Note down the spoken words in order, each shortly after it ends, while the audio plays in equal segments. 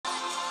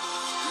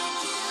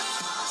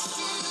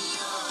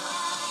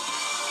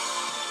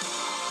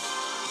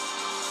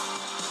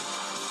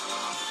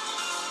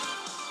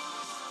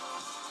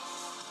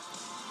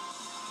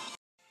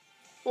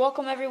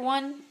Welcome,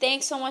 everyone.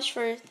 Thanks so much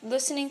for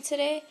listening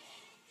today.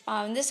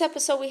 In this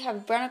episode, we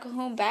have Brenna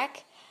Cohoon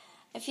back.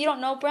 If you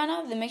don't know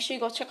Brenna, then make sure you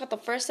go check out the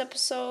first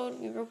episode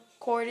we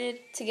recorded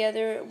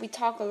together. We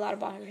talk a lot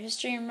about her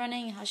history in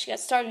running and how she got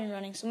started in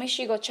running, so make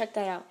sure you go check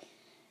that out.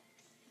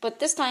 But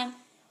this time,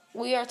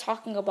 we are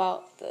talking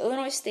about the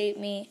Illinois State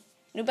meet,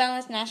 New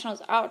Balance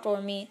Nationals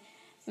outdoor meet,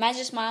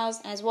 Magic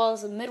Miles, as well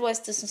as the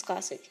Midwest Distance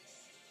Classic.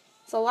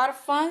 It's a lot of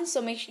fun,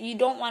 so make sure you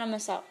don't want to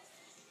miss out.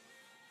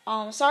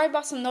 Sorry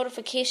about some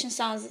notification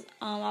sounds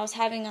I was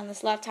having on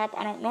this laptop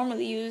I don't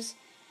normally use.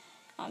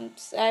 I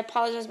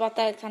apologize about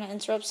that. It kind of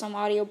interrupts some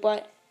audio,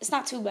 but it's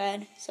not too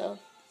bad. So,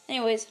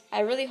 anyways,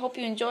 I really hope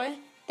you enjoy.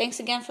 Thanks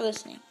again for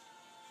listening.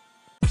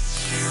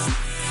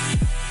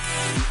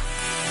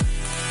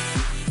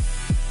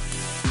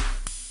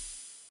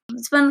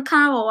 It's been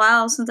kind of a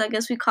while since I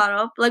guess we caught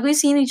up. Like, we've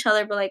seen each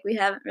other, but, like, we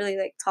haven't really,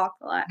 like,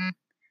 talked a lot.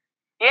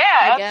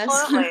 Yeah,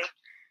 absolutely.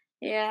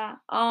 Yeah.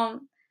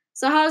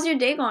 So how's your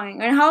day going?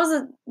 And how was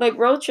the, like,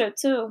 road trip,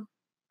 too?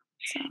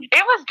 So.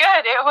 It was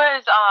good. It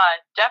was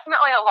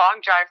definitely a long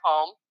drive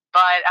home,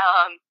 but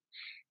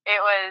it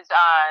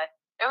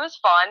was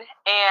fun,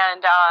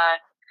 and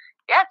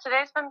yeah,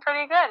 today's been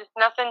pretty good.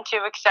 Nothing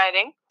too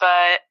exciting,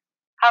 but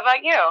how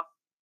about you?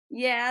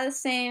 Yeah, the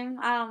same.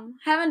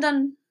 Haven't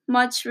done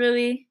much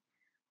really.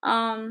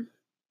 Yeah,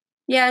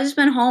 I've just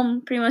been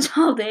home pretty much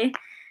all day.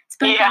 It's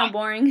been kind of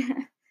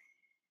boring.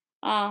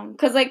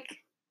 'Cause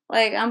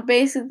like I'm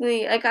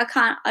basically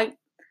like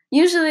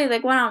usually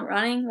like when I'm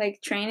running, like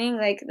training,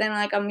 like then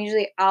like I'm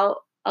usually out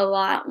a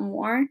lot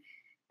more.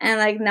 And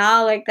like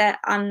now like that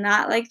I'm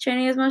not like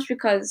training as much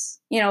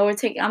because,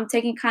 I'm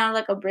taking kind of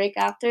like a break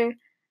after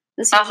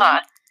the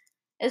season.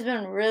 It's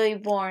been really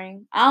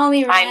boring. I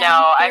only ran I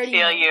know, 30 I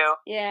feel minutes. you.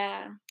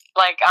 Yeah.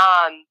 Like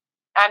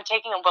I'm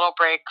taking a little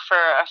break for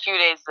a few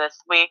days this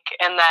week,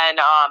 and then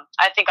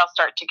I think I'll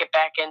start to get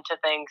back into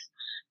things,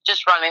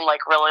 just running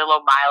like really low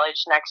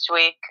mileage next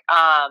week.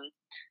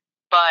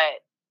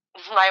 But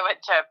I went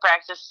to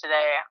practice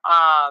today,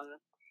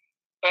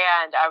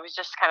 and I was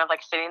just kind of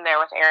like sitting there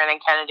with Aaron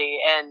and Kennedy,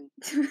 and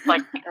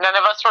like none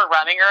of us were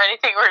running or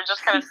anything. We were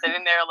just kind of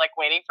sitting there like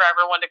waiting for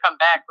everyone to come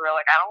back. We were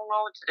like, I don't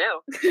know what to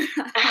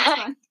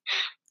do.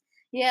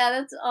 Yeah,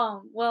 that's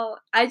well,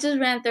 I just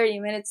ran 30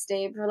 minutes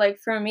today, but like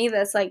for me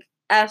that's like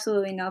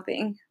absolutely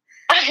nothing.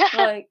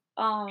 Like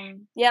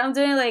yeah, I'm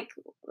doing like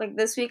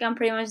this week I'm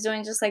pretty much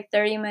doing just like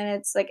 30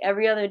 minutes like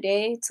every other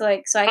day to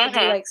like so I can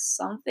do like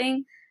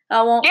something.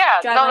 I won't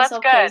drive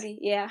myself crazy.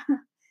 Yeah.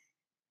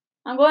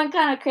 I'm going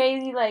kind of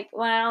crazy like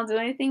when I don't do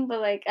anything, but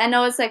like I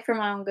know it's like for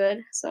my own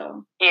good.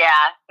 So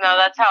yeah, no,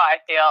 that's how I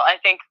feel. I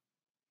think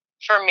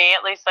for me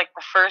at least, like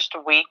the first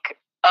week,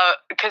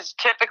 because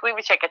typically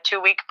we take a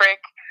 2-week break.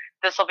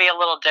 This will be a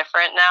little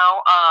different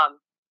now.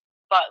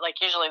 But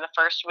like usually the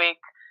first week,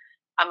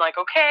 I'm like,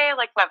 okay,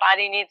 like my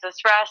body needs this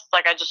rest.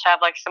 Like I just have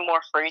like some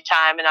more free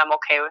time, and I'm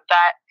okay with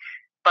that.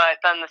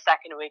 But then the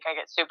second week, I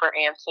get super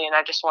antsy, and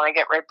I just want to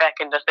get right back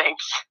into things.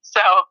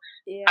 So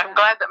yeah. I'm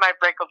glad that my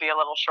break will be a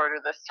little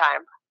shorter this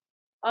time.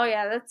 Oh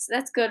yeah,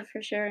 that's good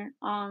for sure.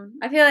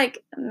 I feel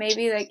like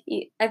maybe like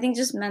I think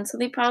just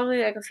mentally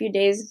probably like a few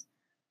days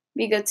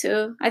be good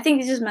too. I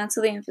think just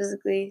mentally and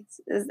physically.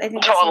 I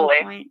think that's the whole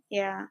point.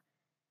 Yeah.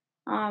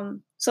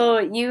 So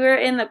you were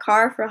in the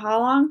car for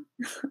how long?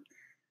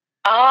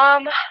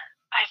 I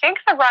think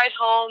the ride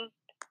home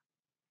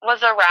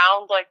was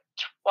around like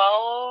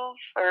 12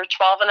 or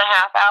 12 and a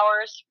half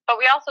hours, but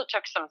we also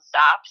took some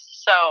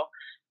stops. So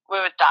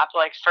we would stop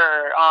like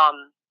for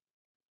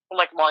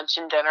like lunch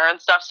and dinner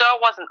and stuff. So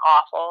it wasn't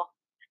awful.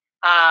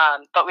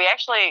 But we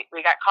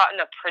got caught in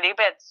a pretty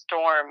bad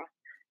storm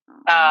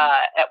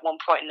at one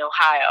point in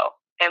Ohio,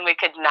 and we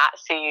could not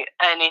see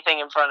anything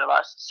in front of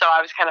us. So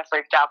I was kind of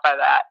freaked out by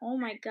that. Oh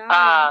my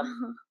God.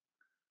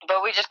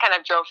 But we just kind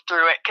of drove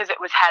through it because it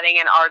was heading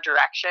in our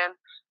direction.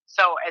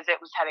 So as it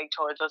was heading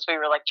towards us, we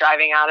were like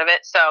driving out of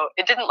it. So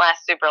it didn't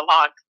last super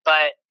long,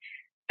 but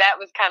that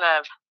was kind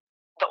of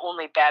the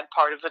only bad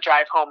part of the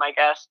drive home, I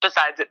guess,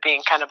 besides it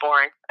being kind of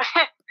boring.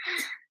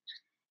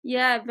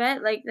 Yeah, I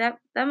bet like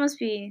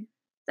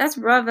that's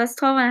rough. That's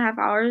 12 and a half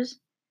hours.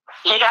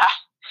 Yeah.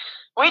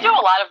 We do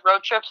a lot of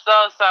road trips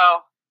though,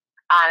 so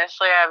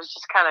honestly, I was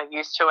just kind of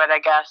used to it, I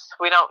guess.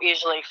 We don't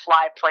usually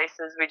fly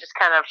places. We just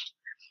kind of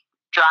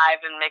drive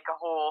and make a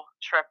whole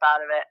trip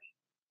out of it.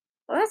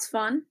 Well, that's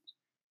fun.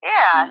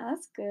 Yeah,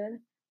 that's good.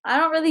 I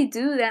don't really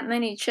do that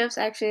many trips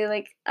actually.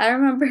 Like I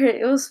remember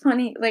it was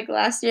funny. Like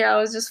last year, I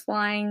was just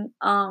flying.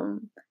 I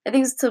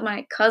think it's to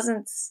my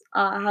cousin's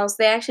house.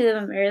 They actually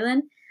live in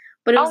Maryland,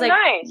 but it was like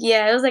nice.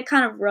 Yeah, it was like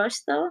kind of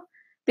rushed though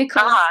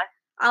because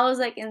I was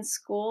like in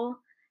school.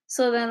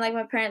 So then like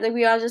my parents like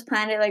we all just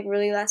planned it like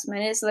really last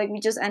minute. So like we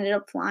just ended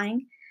up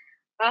flying.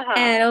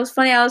 And it was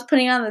funny, I was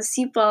putting on the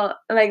seatbelt,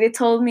 like, they were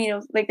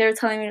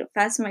telling me to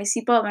fasten my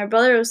seatbelt. My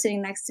brother was sitting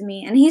next to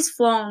me, and he's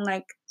flown,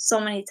 like, so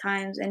many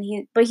times,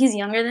 but he's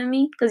younger than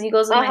me, because he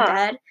goes with my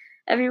dad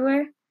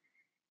everywhere,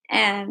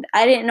 and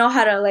I didn't know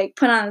how to, like,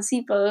 put on the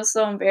seatbelt. It was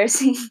so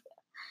embarrassing.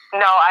 No,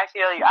 I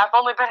feel you. I've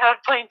only been on a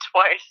plane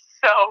twice,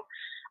 so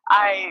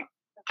I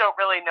don't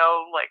really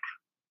know like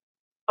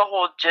the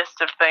whole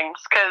gist of things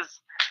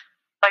because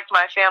like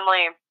my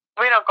family,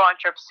 we don't go on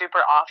trips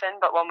super often,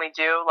 but when we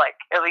do, like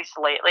at least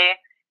lately,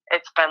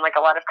 it's been like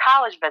a lot of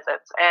college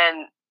visits,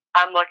 and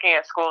I'm looking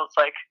at schools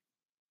like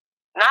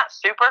not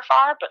super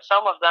far, but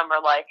some of them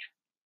are like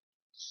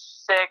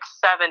 6,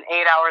 7,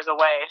 8 hours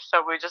away.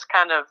 So we just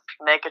kind of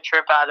make a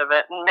trip out of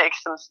it and make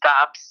some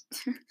stops.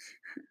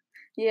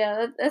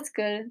 Yeah, that's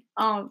good.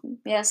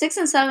 Yeah, 6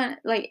 and 7,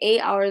 like 8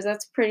 hours.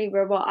 That's pretty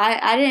verbal.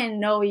 I didn't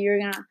know you were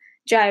gonna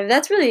drive.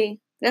 That's really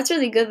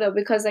good though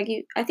because like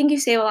I think you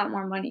save a lot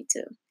more money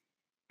too.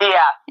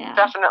 Yeah, Yeah.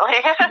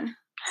 definitely.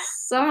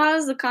 So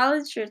how's the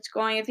college search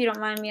going, if you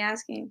don't mind me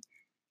asking?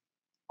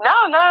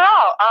 No, not at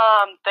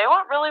all. They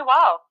went really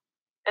well.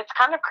 It's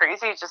kind of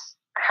crazy just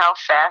how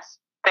fast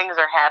things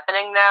are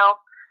happening now.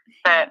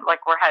 That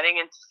like we're heading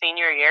into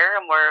senior year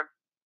and we're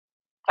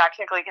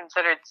technically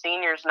considered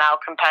seniors now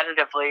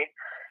competitively.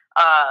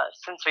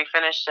 Since we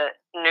finished at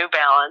New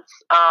Balance,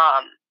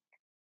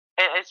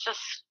 it's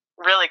just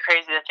really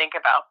crazy to think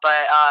about.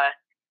 But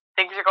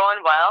things are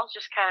going well.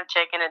 Just kind of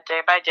taking it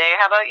day by day.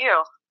 How about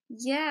you?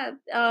 Yeah,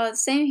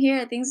 same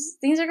here. Things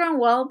are going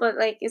well, but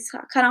like it's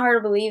kind of hard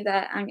to believe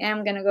that I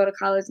am gonna go to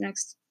college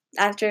next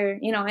after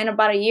in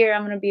about a year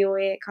I'm gonna be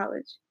away at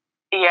college.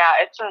 Yeah,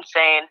 it's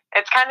insane.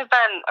 It's kind of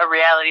been a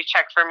reality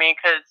check for me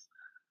because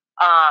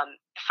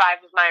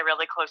 5 of my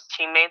really close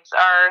teammates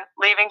are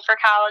leaving for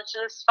college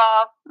this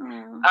fall.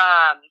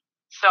 Oh,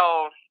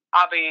 So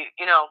I'll be,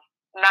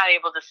 not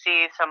able to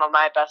see some of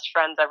my best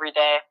friends every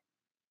day,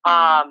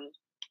 yeah,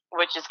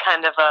 which is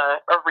kind of a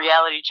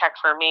reality check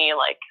for me.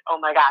 Like, oh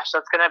my gosh,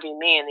 that's going to be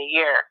me in a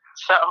year.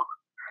 So it's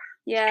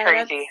yeah,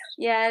 crazy.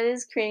 it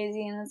is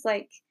crazy, and it's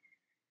like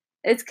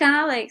it's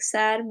kind of like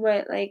sad,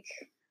 but like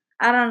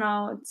I don't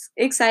know, it's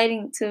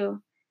exciting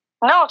too.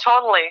 No,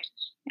 totally.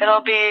 Yeah.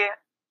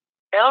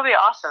 It'll be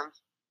awesome.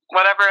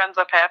 Whatever ends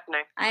up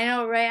happening. I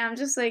know, right? I'm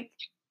just like,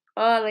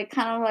 oh, like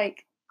kind of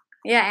like,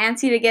 yeah,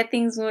 antsy to get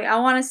things moving. I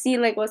want to see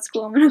like what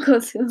school I'm gonna go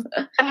to.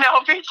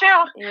 No, me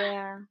too.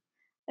 Yeah,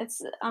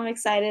 I'm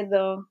excited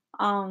though.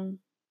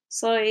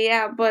 So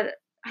yeah, but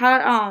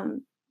how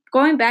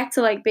going back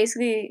to like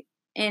basically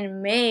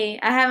in May,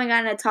 I haven't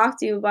gotten to talk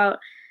to you about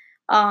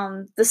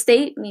the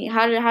state meet.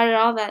 How did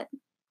all that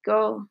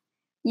go?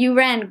 You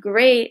ran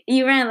great.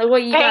 You ran like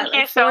what you got Thank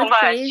like you so fourth much.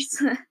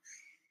 place.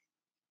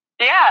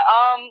 Yeah,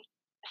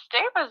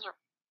 state was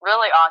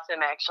really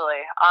awesome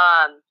actually.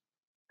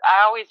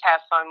 I always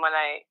have fun when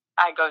I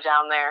go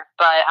down there,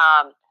 but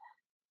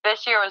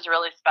this year was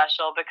really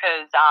special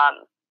because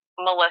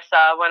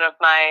Melissa, one of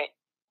my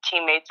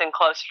teammates and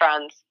close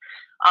friends,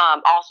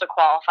 also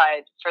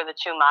qualified for the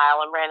 2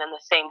 mile and ran in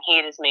the same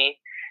heat as me.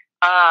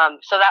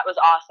 So that was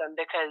awesome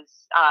because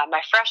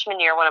my freshman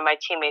year, one of my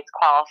teammates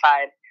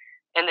qualified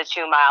in the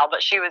 2 mile,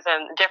 but she was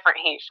in a different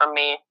heat from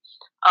me.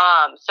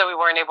 So we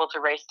weren't able to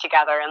race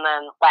together. And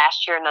then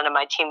last year, none of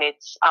my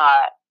teammates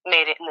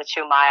made it in the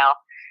 2 mile.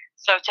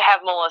 So to have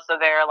Melissa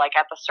there, like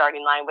at the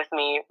starting line with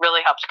me,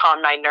 really helped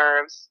calm my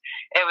nerves.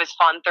 It was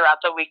fun throughout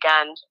the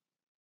weekend.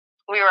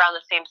 We were on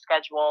the same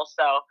schedule,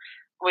 so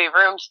we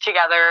roomed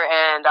together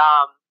and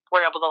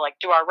were able to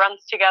like do our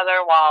runs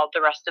together while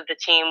the rest of the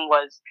team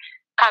was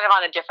kind of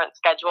on a different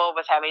schedule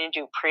with having to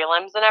do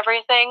prelims and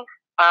everything.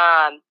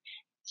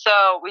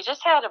 So we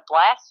just had a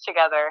blast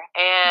together,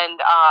 and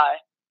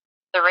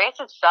the race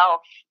itself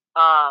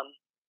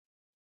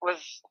was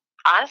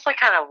honestly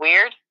kind of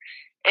weird.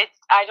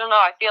 I don't know.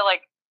 I feel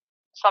like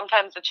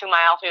sometimes the 2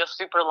 mile feels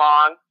super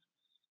long,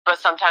 but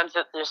sometimes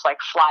it just like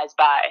flies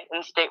by.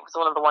 And state was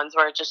one of the ones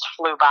where it just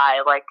flew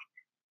by. Like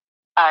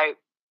I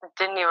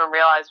didn't even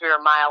realize we were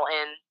a mile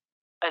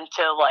in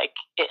until like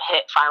it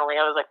hit finally.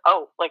 I was like,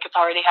 oh, like it's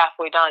already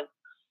halfway done.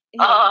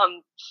 Yeah.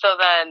 So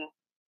then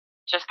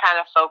just kind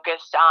of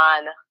focused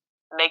on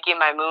making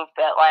my move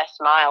that last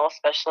mile,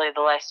 especially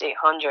the last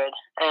 800.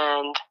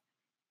 And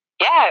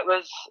yeah, it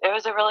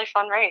was a really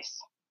fun race.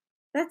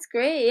 That's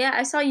great. Yeah,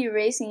 I saw you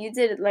racing. You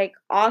did it like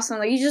awesome.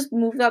 Like you just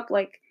moved up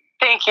like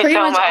Thank you pretty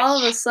so much much. all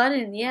of a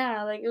sudden.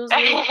 Yeah, like it was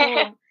really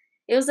cool.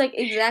 It was like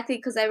exactly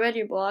because I read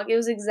your blog. It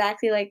was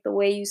exactly like the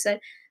way you said.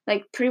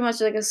 Like pretty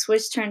much like a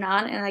switch turned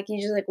on and like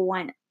you just like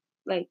went.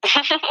 Like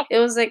it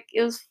was like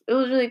it was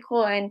really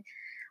cool. And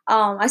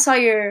I saw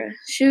your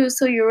shoes.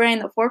 So you were wearing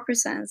the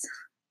 4%.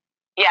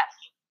 Yes.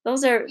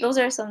 Those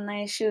are some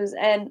nice shoes.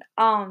 And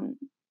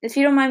if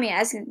you don't mind me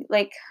asking,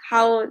 like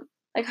how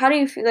do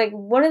you feel? Like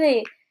what do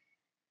they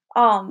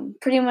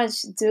pretty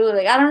much do?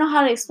 Like I don't know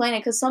how to explain it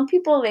because some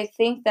people they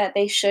think that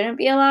they shouldn't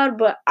be allowed,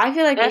 but I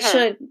feel like they Mhm.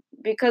 should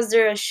because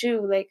they're a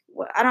shoe. Like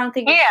I don't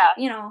think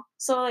Yeah.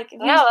 So like if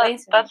you No, explain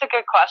to me, that's a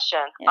good question.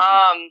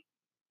 yeah.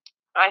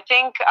 I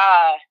think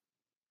I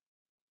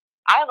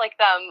like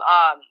them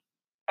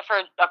for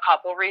a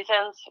couple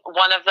reasons.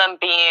 One of them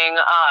being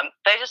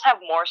they just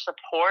have more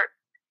support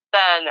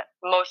than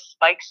most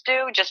spikes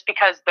do, just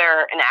because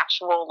they're an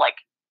actual like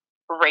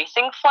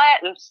racing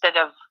flat instead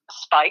of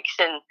spikes.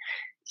 And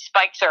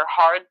spikes are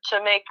hard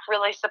to make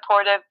really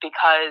supportive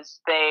because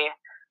they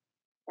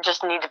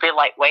just need to be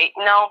lightweight,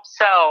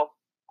 So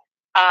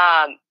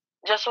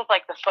just with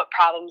like the foot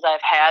problems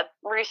I've had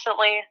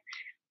recently,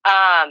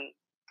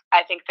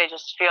 I think they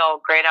just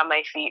feel great on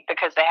my feet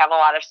because they have a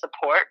lot of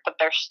support, but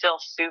they're still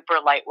super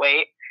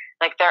lightweight.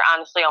 Like they're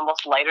honestly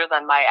almost lighter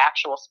than my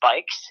actual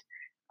spikes.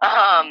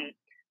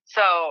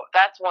 So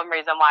that's one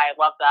reason why I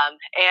love them.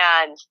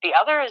 And the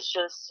other is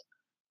just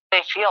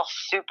they feel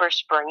super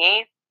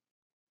springy.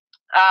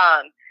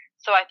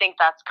 So I think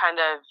that's kind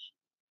of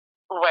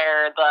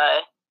where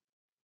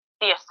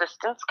the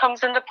assistance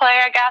comes into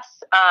play, I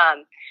guess,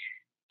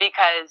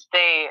 because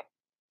they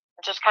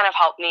just kind of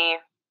help me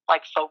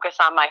like focus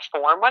on my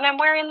form when I'm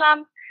wearing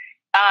them.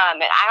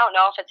 And I don't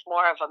know if it's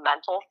more of a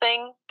mental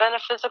thing than a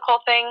physical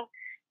thing,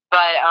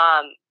 but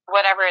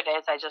whatever it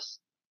is,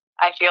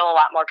 I feel a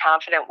lot more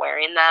confident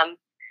wearing them,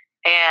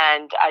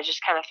 and I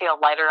just kind of feel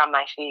lighter on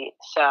my feet.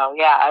 So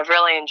yeah, I've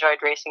really enjoyed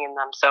racing in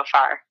them so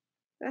far.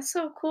 That's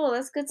so cool.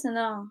 That's good to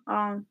know.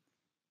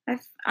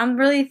 I'm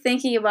really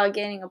thinking about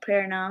getting a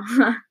pair now.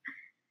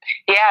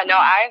 Yeah, no,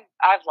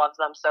 I've loved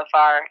them so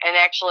far, and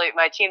actually,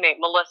 my teammate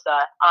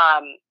Melissa,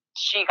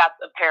 she got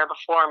the pair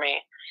before me.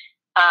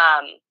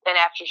 And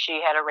after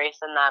she had a race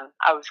in them,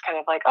 I was kind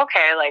of like,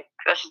 okay, like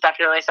this is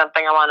definitely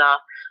something I want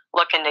to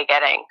look into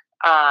getting.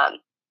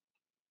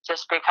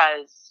 Just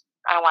because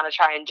I want to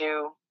try and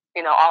do,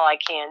 all I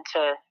can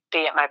to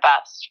be at my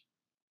best.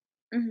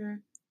 hmm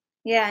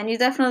Yeah, and you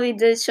definitely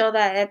did show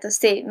that at the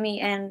state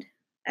meet, and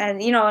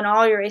in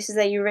all your races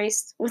that you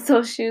raced with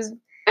those shoes.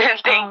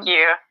 Thank Um,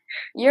 you.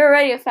 you're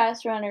already a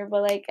fast runner,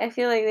 but like I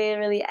feel like they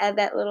really add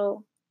that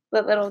little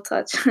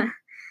touch.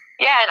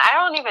 Yeah, and I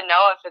don't even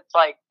know if it's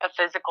like a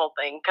physical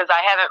thing because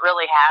I haven't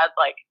really had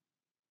like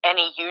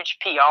any huge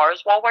PRs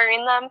while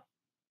wearing them.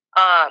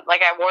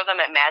 Like I wore them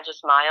at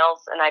Magis Miles,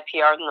 and I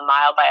PR'd in the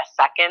mile by a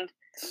second.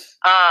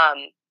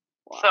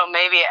 So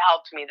maybe it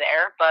helped me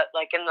there, but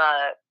like in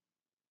the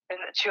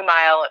 2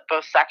 mile at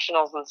both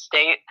sectionals and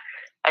state,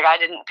 like I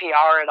didn't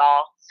PR at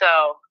all. So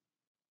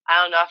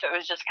I don't know if it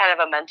was just kind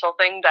of a mental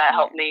thing that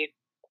helped me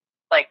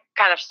like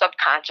kind of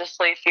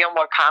subconsciously feel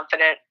more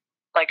confident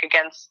like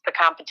against the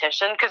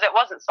competition, because it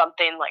wasn't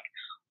something like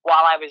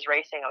while I was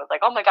racing I was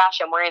like, oh my gosh,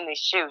 I'm wearing these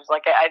shoes.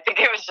 Like I think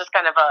it was just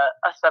kind of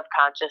a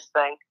subconscious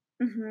thing.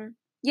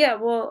 Yeah,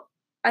 well,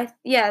 I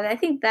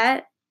think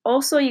that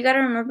also you got to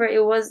remember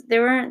they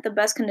weren't the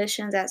best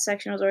conditions at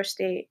sectionals or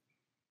state.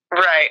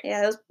 Right.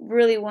 Yeah, it was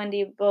really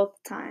windy both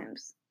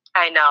times.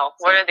 I know.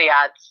 So. What are the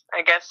odds?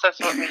 I guess that's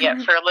what we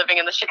get for living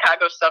in the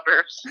Chicago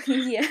suburbs.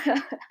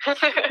 Yeah,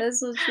 that's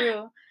so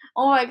true.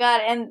 Oh my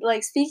god! And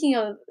like speaking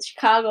of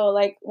Chicago,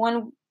 like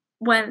when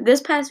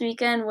this past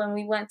weekend when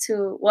I went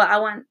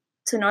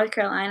to North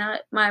Carolina,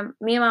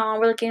 me and my mom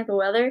were looking at the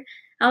weather.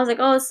 I was like,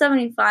 oh, it's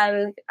 75.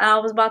 Like, I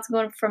was about to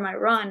go for my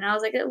run. And I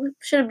was like, it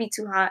shouldn't be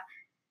too hot.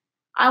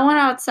 I went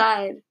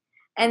outside,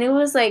 and it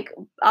was like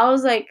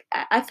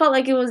I felt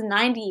like it was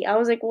 90. I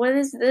was like, what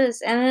is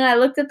this? And then I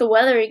looked at the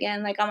weather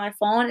again, like on my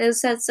phone. It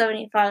said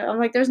 75. I'm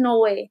like, there's no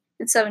way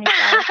it's 75.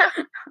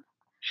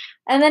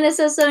 And then it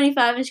says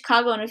 75 in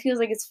Chicago, and it feels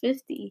like it's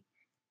 50.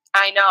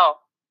 I know.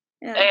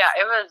 Yeah. Yeah,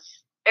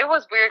 it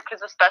was weird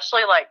because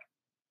especially like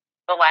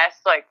the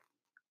last like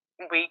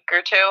week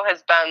or two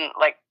has been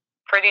like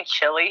pretty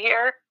chilly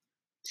here.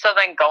 So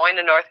then going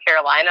to North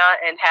Carolina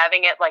and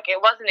having it like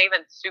it wasn't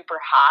even super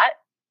hot.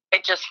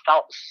 It just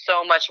felt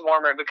so much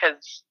warmer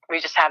because we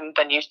just haven't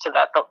been used to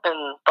that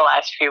in the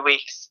last few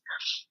weeks.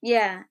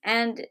 Yeah,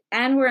 and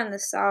we're in the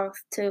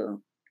South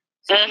too.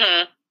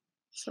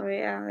 So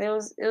yeah, it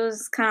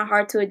was kind of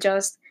hard to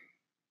adjust.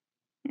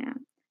 Yeah.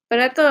 But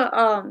at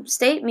the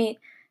state meet,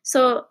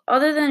 so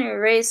other than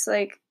your race,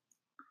 like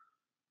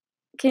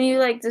can you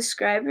like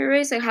describe your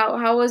race? Like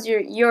how was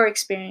your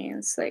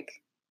experience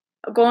like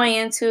going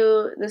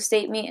into the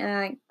state meet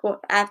and like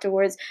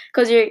afterwards?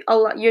 Because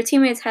your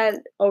teammates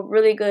had a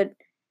really good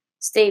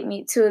state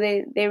meet too.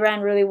 They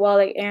ran really well.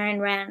 Like Erin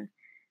ran.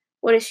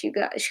 What did she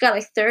got? She got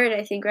like third,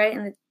 I think, right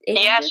in the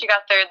 800. Yeah, she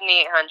got third in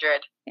the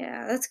 800.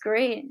 Yeah, that's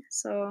great.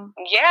 So.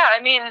 Yeah,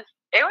 I mean,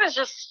 it was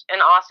just an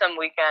awesome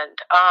weekend.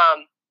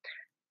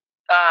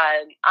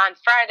 On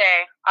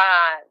Friday,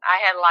 I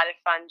had a lot of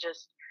fun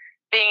just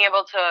being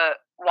able to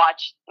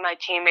watch my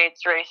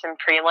teammates race in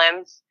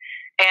prelims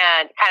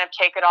and kind of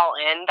take it all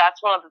in.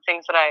 That's one of the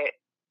things that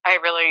I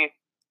really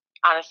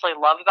honestly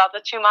love about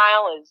the 2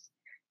 mile is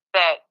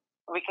that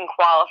we can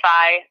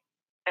qualify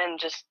and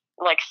just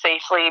like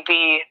safely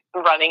be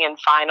running in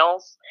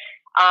finals.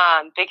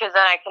 Because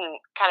then I can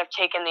kind of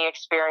take in the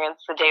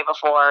experience the day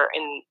before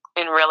and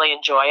really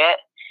enjoy it.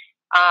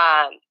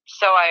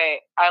 So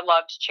I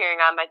loved cheering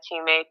on my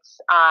teammates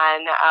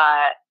on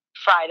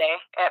Friday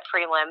at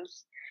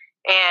prelims,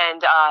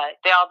 and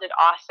they all did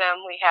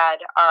awesome. We had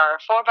our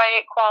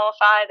 4x8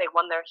 qualify; they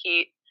won their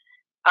heat.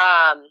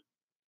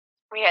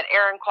 We had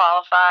Erin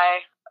qualify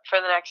for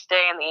the next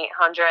day in the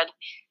 800,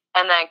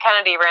 and then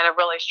Kennedy ran a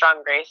really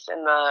strong race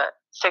in the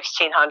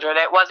 1600.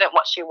 It wasn't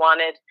what she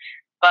wanted,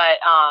 but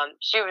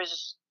she was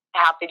just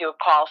happy to have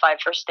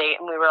qualified for state,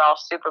 and we were all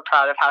super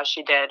proud of how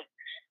she did.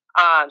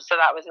 So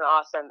that was an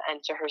awesome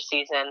end to her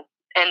season.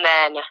 And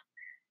then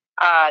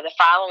the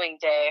following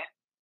day,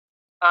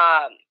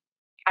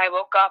 I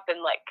woke up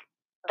and like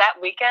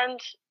that weekend,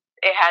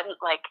 it hadn't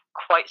like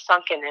quite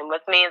sunken in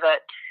with me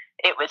that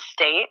it was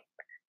state.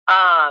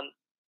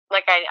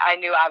 Like I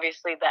knew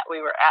obviously that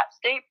we were at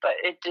state, but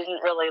it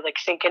didn't really like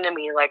sink into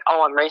me like,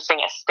 oh, I'm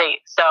racing at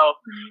state. So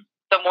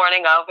the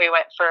morning of, we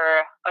went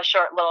for a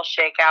short little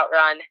shakeout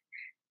run,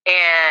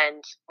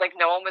 and like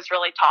no one was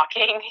really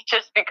talking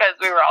just because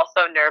we were all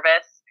so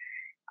nervous.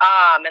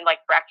 And like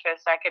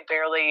breakfast, I could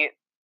barely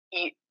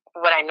eat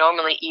what I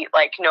normally eat,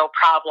 like no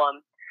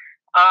problem.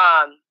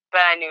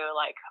 But I knew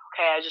like,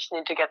 okay, I just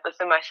need to get this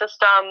in my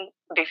system,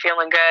 be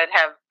feeling good,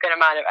 have good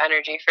amount of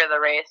energy for the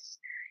race.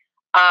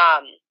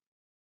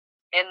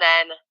 And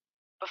then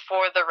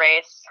before the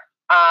race,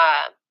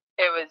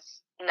 it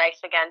was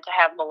nice again to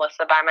have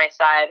Melissa by my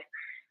side.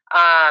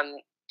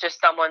 Just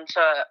someone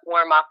to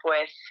warm up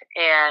with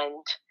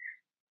and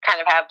kind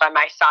of have by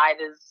my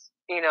side as,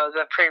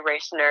 the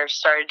pre-race nerves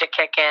started to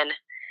kick in.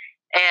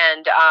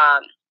 And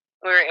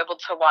we were able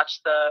to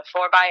watch the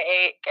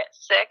 4x8 get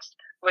sixth,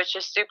 which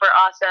is super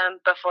awesome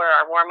before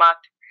our warm-up.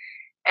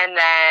 And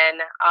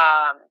then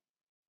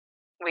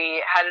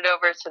we headed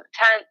over to the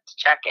tent to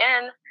check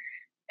in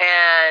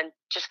and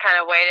just kind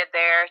of waited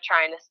there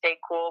trying to stay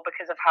cool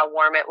because of how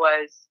warm it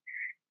was,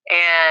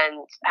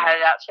 and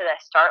headed out to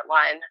that start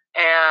line.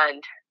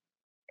 And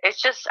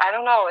it's just, I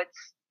don't know,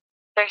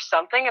 there's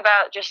something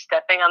about just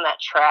stepping on that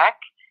track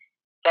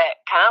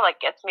that kind of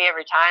like gets me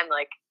every time.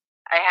 Like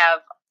I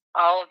have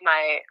all of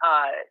my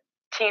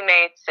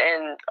teammates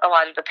and a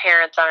lot of the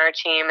parents on our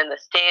team in the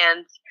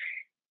stands,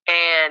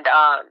 and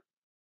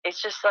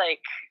it's just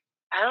like,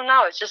 I don't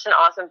know, it's just an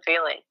awesome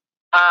feeling.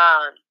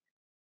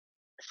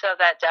 So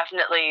that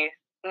definitely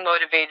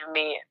motivated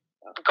me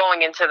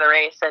going into the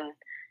race, and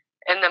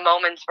in the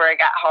moments where it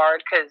got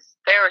hard, because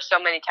there were so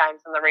many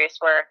times in the race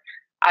where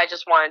I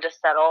just wanted to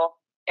settle,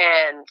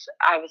 and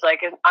I was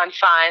like, I'm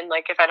fine,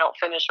 like if I don't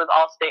finish with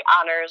all state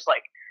honors.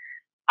 Like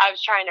I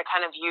was trying to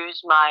kind of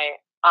use my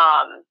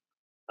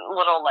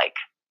little like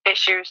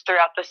issues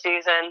throughout the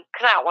season,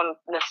 because I don't want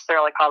to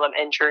necessarily call them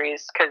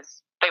injuries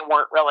because they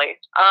weren't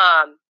really,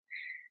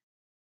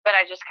 but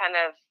I just kind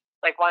of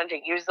like wanted to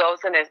use those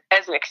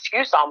as an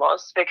excuse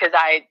almost, because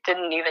I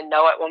didn't even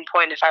know at one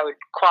point if I would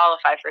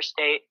qualify for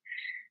state.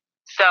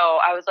 So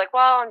I was like,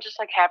 well, I'm just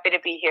like happy to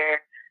be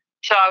here.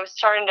 So I was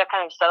starting to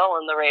kind of settle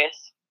in the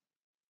race.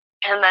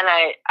 And then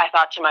I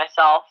thought to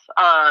myself,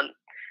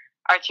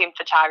 our team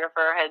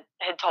photographer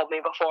had told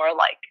me before,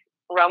 like,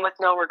 run with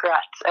no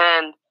regrets.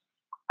 And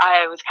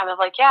I was kind of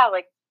like, yeah,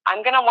 like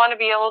I'm going to want to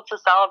be able to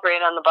celebrate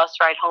on the bus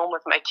ride home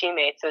with my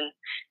teammates and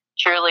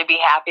truly be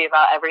happy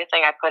about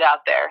everything I put out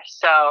there.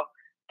 So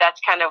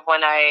that's kind of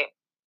when I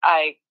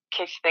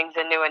kicked things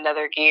into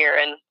another gear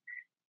and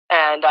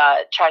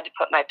tried to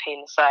put my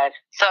pain aside.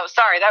 So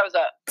sorry, that was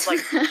a like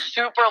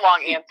super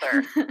long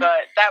answer,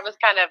 but that was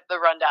kind of the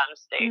rundown of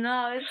state.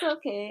 No, it's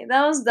okay.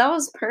 That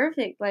was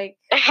perfect. Like,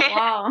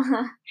 wow.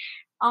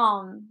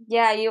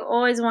 Yeah, you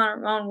always want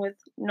to run with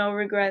no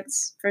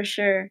regrets for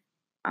sure.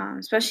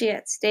 Especially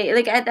at state.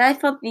 Like I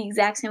felt the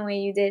exact same way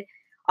you did.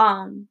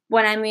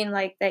 When I mean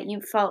like that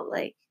you felt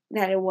like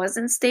that it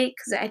wasn't state,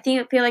 because I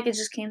feel like it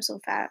just came so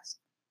fast.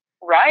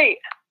 Right.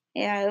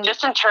 Yeah.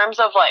 Just in terms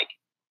of like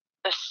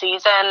the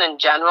season in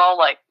general,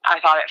 like I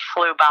thought it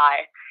flew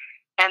by,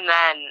 and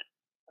then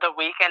the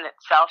weekend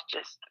itself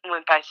just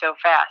went by so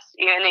fast.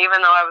 And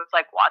even though I was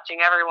like watching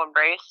everyone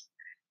race,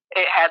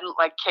 it hadn't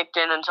like kicked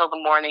in until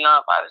the morning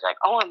of. I was like,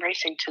 oh, I'm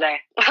racing today.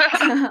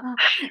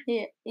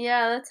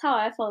 Yeah, that's how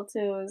I felt too.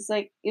 It was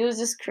like it was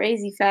just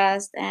crazy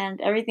fast,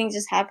 and everything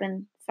just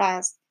happened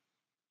fast.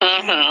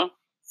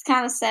 It's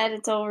kind of sad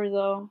it's over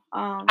though.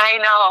 I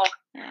know.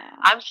 Yeah.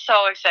 I'm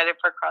so excited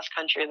for cross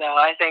country though.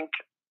 I think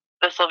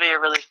this will be a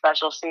really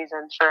special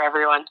season for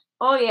everyone.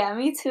 Oh yeah,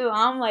 me too.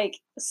 I'm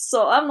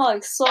so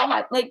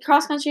happy. Like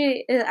cross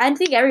country, I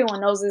think everyone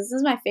knows this. This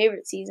is my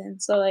favorite season.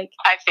 So like,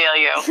 I feel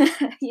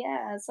you.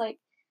 yeah, it's like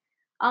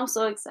I'm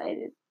so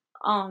excited.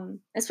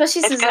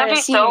 Especially since it's gonna our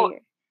be senior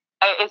year.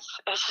 It's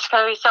just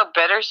gonna be so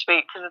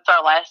bittersweet because it's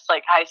our last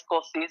like high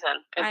school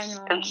season. It's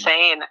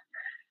insane.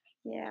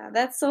 Yeah,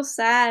 that's so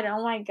sad.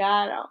 Oh my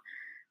god,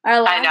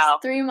 our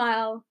last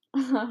 3-mile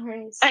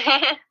race,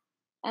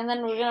 and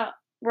then we're gonna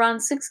run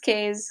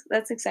 6Ks.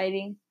 That's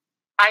exciting.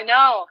 I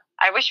know.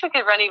 I wish we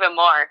could run even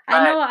more.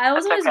 I know. I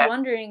was always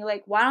wondering,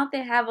 like, why don't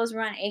they have us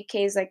run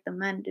 8Ks like the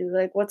men do?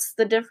 Like, what's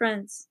the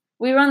difference?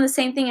 We run the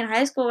same thing in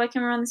high school. Why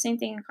can't we run the same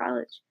thing in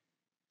college?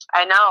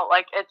 I know.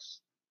 Like,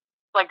 it's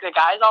like the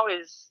guys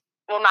always,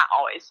 well, not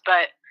always,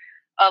 but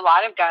a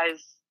lot of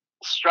guys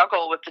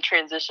struggle with the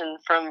transition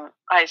from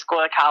high school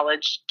to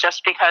college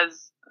just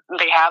because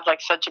they have like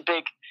such a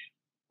big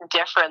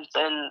difference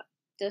in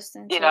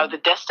distance, the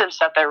distance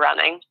that they're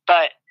running.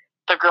 But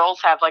the girls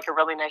have like a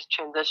really nice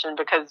transition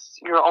because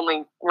you're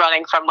only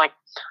running from like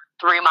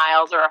 3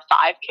 miles or a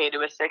 5K to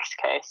a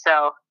 6K.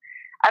 So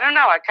I don't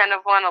know. I kind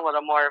of want a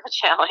little more of a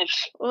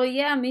challenge. Well,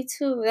 yeah, me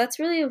too. That's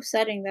really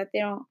upsetting that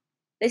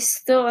they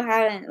still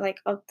haven't like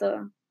upped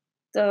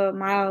the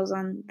miles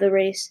on the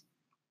race.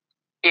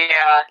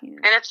 Yeah. And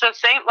it's the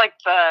same, like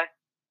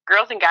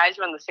girls and guys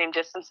run the same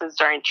distances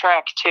during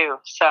track too.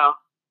 So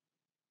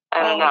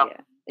I don't Oh know.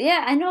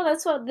 yeah, I know.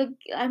 That's what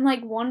I'm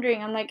like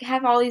wondering. I'm like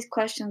have all these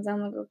questions.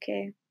 I'm like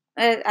okay,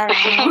 I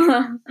don't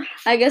know.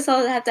 I guess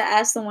I'll have to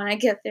ask them when I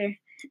get there.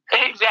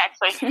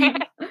 Exactly.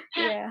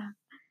 Yeah.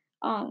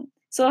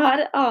 So how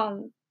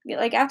did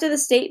like after the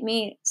state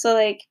meet? So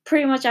like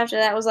pretty much after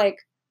that was like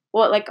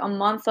what like a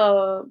month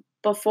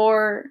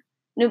before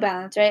New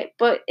Balance, right?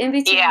 But in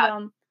between Yeah.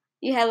 them,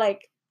 you had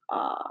like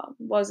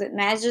what was it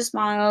Magic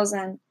Miles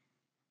and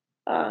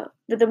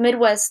the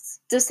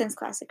Midwest Distance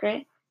Classic,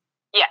 right?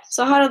 Yes.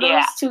 So how did Yeah.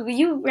 those two?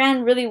 You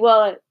ran really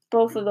well at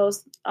both of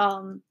those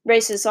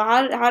races. So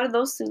how did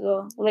those two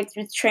go? Like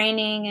with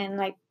training and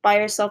like by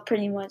yourself,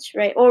 pretty much,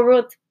 right? Or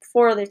with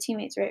four other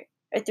teammates, right?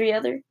 Or three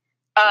other?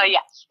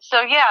 Yes.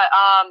 So yeah.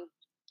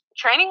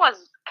 Training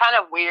was kind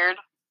of weird.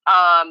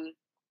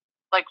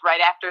 Like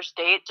right after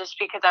state, just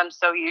because I'm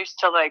so used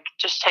to like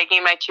just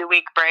taking my 2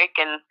 week break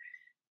and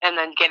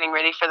then getting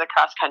ready for the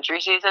cross country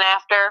season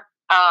after.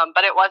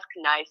 But it was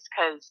nice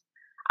because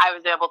I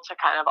was able to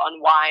kind of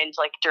unwind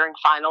like during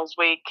finals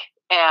week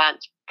and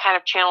kind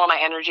of channel my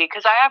energy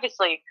because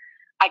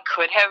I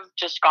could have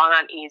just gone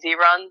on easy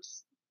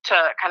runs to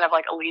kind of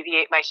like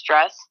alleviate my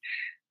stress,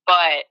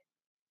 but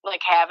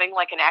like having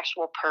like an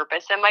actual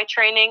purpose in my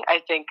training,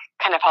 I think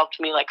kind of helped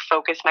me like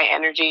focus my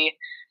energy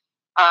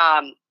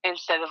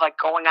instead of like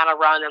going on a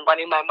run and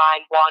letting my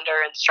mind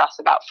wander and stress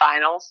about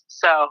finals.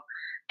 So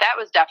that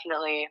was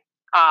definitely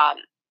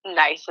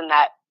nice in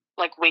that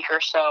like week or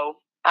so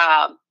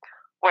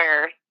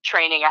where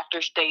training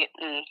after state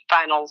and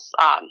finals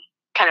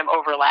kind of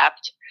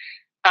overlapped.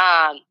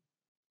 Um,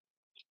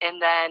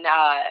 and then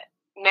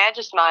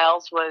Magic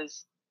Miles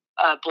was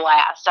a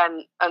blast.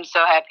 I'm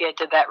so happy I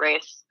did that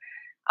race,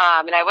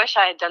 and I wish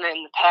I had done it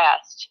in the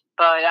past.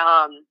 But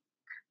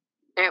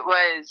it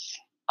was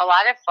a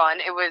lot of fun.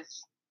 It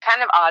was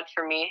kind of odd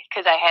for me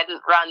because I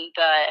hadn't run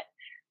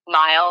the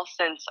mile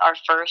since our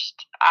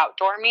first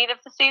outdoor meet of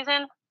the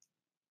season.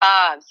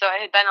 So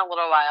it had been a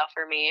little while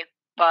for me,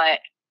 but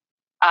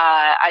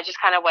I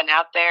just kind of went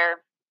out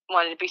there,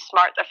 wanted to be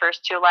smart the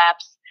first 2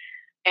 laps,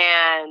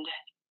 and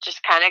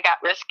just kind of got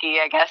risky.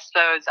 I guess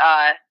those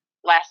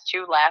last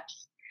 2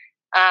 laps,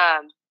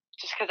 um,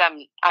 just because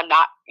I'm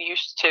not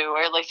used to,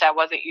 or at least I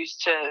wasn't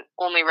used to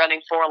only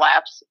running 4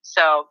 laps.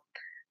 So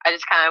I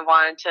just kind of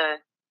wanted to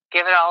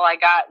give it all I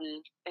got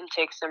and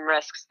take some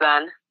risks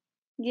then.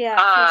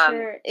 Yeah, for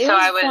sure. It So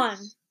was I fun.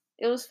 was.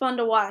 It was fun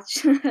to watch.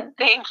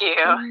 Thank you.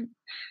 Mhm.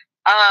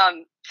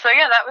 So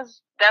yeah, that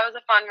was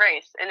a fun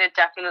race, and it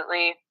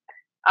definitely,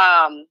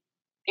 um,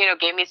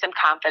 gave me some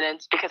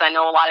confidence because I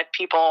know a lot of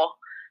people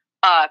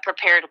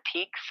prepare to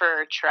peak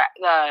for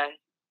the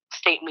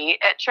state meet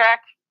at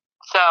track.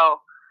 So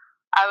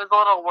I was a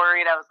little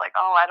worried. I was like,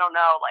 oh, I don't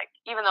know. Like,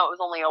 even though it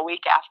was only a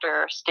week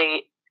after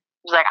state,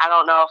 I was like, I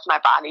don't know if my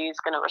body is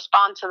going to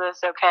respond to this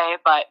okay.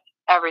 But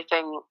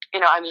everything,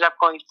 ended up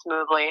going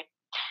smoothly.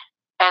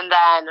 And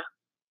then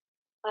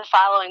the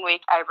following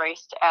week, I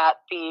raced at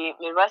the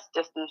Midwest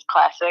Distance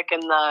Classic in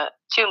the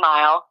 2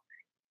 mile,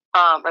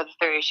 or the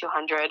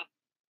 3200,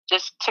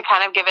 just to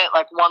kind of give it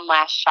like one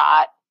last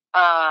shot,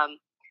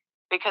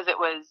 because it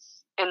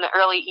was in the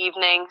early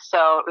evening,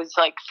 so it was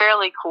like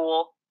fairly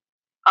cool,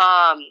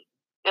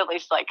 at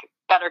least like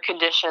better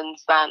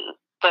conditions than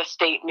the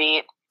state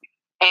meet.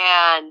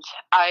 And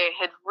I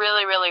had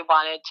really, really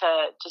wanted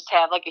to just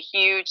have like a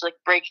huge like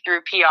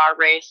breakthrough PR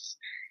race.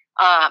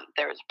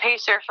 There was a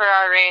pacer for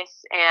our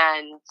race,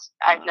 and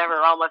I've never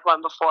run with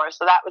one before,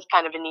 so that was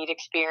kind of a neat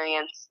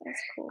experience.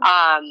 That's cool.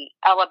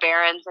 Ella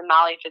Behrens and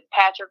Molly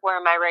Fitzpatrick were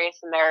in my race,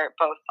 and they're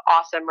both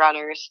awesome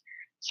runners.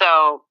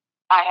 So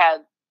I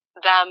had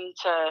them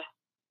to,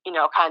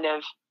 kind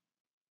of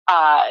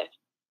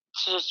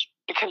to just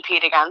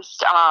compete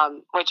against,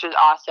 which was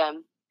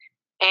awesome.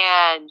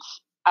 And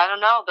I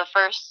don't know, the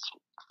first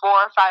 4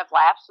 or 5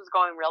 laps was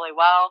going really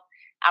well.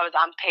 I was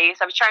on pace.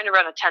 I was trying to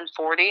run a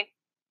 10:40,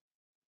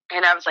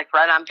 and I was like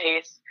right on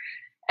pace.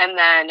 And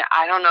then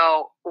I don't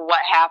know what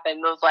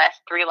happened those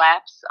last 3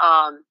 laps.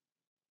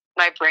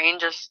 My brain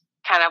just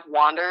kind of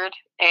wandered,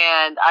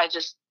 and I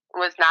just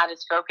was not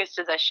as focused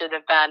as I should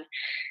have been,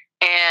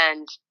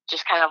 and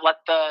just kind of let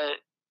the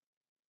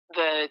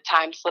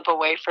time slip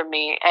away from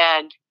me.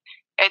 And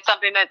it's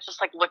something that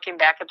just like looking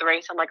back at the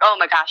race, I'm like, oh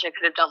my gosh, I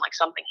could have done like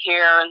something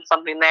here and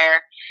something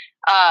there.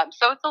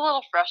 So it's a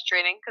little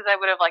frustrating because I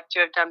would have liked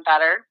to have done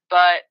better,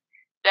 but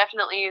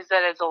definitely use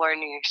it as a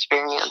learning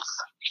experience.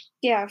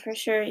 Yeah, for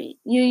sure. You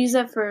use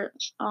it for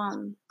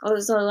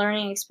as a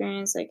learning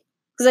experience, like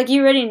because like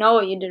you already know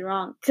what you did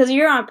wrong because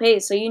you're on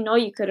pace, so you know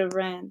you could have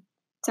ran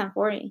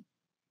 10:40.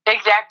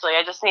 Exactly.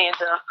 I just needed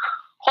to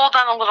hold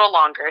on a little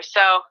longer.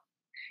 So,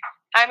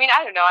 I mean,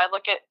 I don't know. I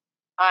look at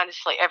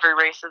honestly every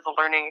race as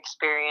a learning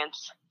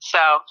experience. So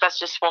that's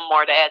just one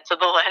more to add to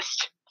the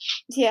list.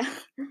 Yeah,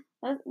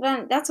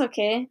 then that's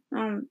okay.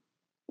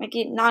 Like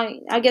now,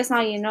 I guess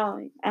now you know.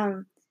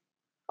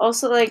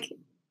 Also like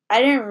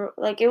I didn't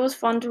like it was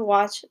fun to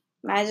watch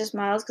Magic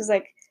Miles because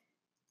like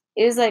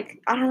it was like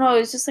I don't know, it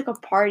was just like a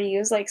party. It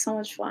was like so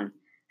much fun.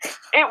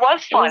 It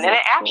was fun, and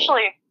it cool.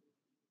 actually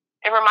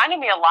it reminded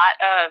me a lot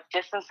of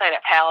Distance Night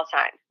at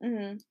Palatine.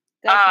 Mm-hmm.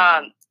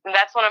 Definitely.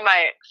 That's one of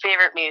my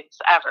favorite meets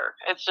ever.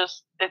 It's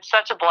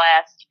such a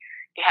blast.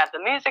 You have the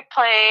music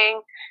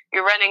playing,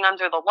 you're running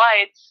under the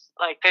lights,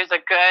 like there's a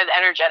good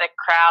energetic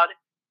crowd,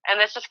 and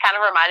this just kind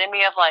of reminded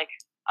me of like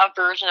a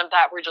version of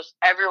that where just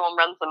everyone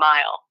runs the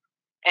mile,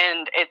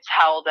 and it's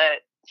held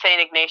at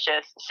St.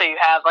 Ignatius, so you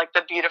have like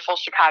the beautiful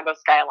Chicago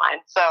skyline.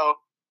 So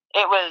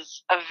it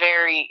was a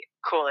very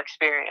cool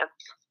experience.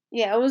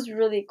 Yeah, it was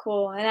really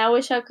cool, and I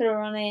wish I could have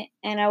run it,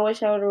 and I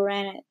wish I would have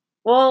ran it.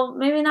 Well,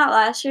 maybe not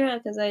last year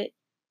because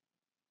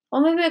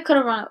well, maybe I could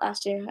have run it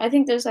last year. I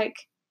think there's like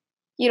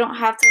you don't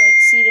have to like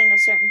seat in a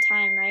certain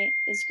time, right?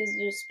 It's because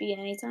you just be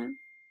anytime.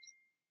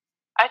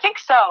 I think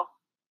so.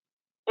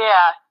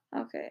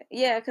 Yeah. Okay.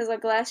 Yeah, because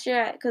like last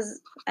year, because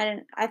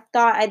I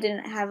thought I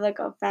didn't have like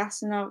a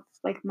fast enough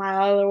like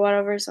mile or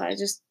whatever, so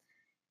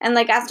and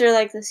like after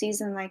like the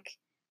season, like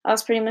I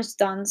was pretty much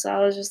done, so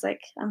I was just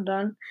like, I'm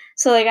done.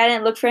 So like I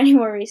didn't look for any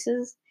more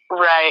races.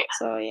 Right.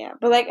 So yeah,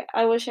 but like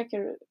I wish I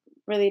could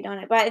really done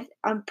it, but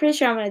I'm pretty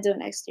sure I'm gonna do it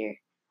next year.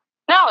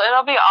 No,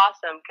 it'll be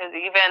awesome because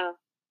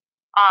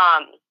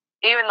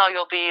even though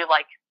you'll be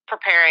like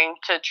preparing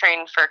to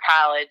train for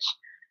college,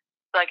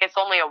 like it's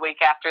only a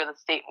week after the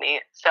state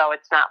meet, so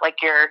it's not like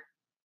you're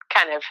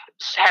kind of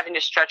having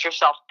to stretch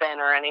yourself thin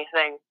or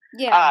anything.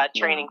 Yeah.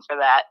 Training for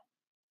that.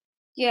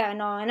 Yeah,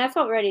 no, and I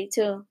felt ready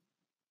too.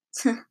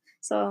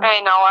 So I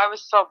know, I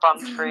was so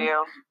bummed for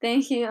you.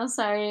 thank you. I'm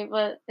sorry,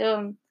 but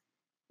no,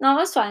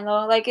 it's fine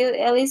though. Like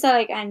at least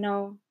I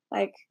know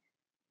like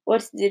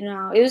what to do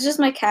now. It was just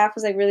my calf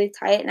was like really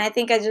tight, and I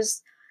think I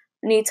just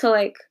need to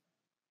like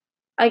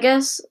I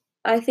guess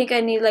I think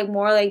I need like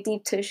more like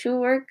deep tissue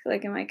work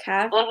like in my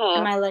calf and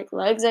Mhm. my like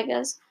legs, I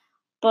guess.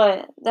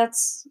 But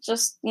that's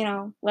just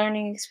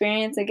learning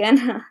experience again.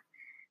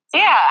 So,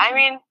 Yeah, I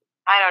mean,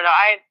 I don't know.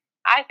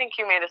 I think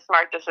you made a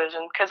smart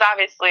decision because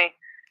obviously,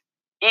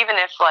 even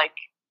if like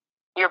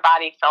your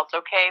body felt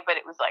okay, but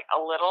it was like a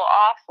little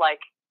off, like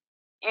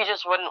you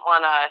just wouldn't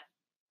want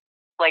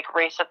to like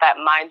race at that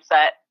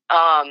mindset.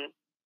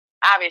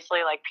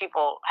 Obviously, like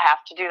people have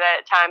to do that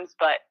at times,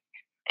 but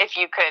if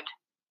you could,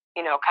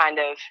 kind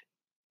of,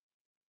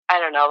 I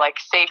don't know, like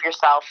save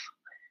yourself,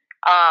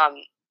 um,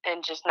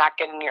 and just not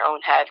get in your own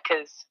head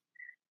because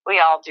we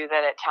all do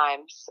that at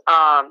times,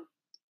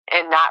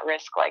 and not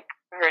risk like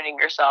hurting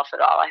yourself at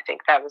all. I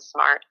think that was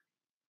smart.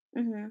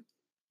 mhm.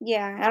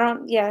 Yeah, I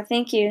don't yeah,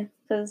 thank you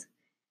cuz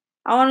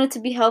I wanted to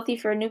be healthy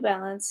for New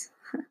Balance.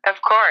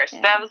 Of course,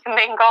 Yeah. that was the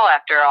main goal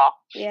after all.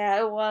 Yeah,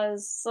 it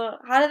was. So,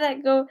 how did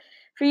that go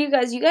for you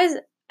guys?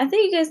 I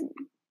think you guys,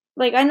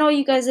 like, I know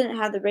you guys didn't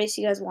have the race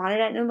you guys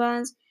wanted at New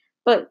Balance,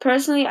 but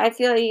personally, I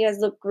feel like you guys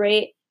look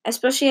great,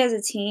 especially as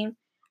a team.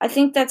 I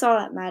think that's all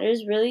that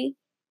matters, really.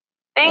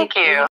 Thank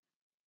Like, you.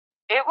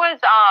 It was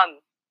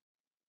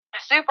a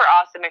super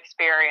awesome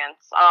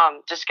experience.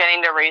 Just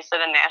getting to race at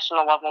a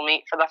national level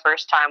meet for the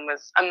first time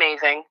was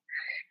amazing.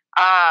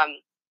 Um,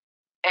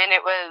 and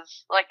it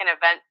was like an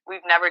event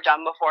we've never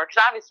done before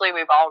because obviously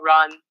we've all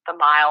run the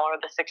mile or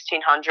the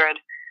 1600,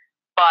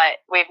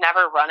 but we've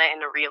never run it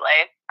in a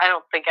relay. I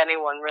don't think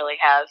anyone really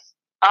has.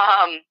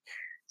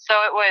 So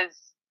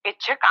it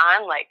took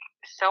on like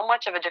so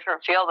much of a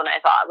different feel than I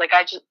thought. Like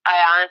I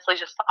honestly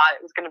just thought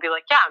it was going to be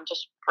like, yeah, I'm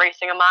just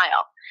racing a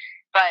mile,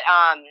 but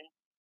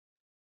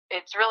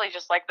it's really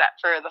just like that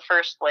for the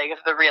first leg of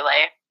the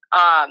relay.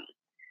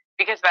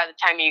 Because by the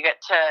time you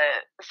get to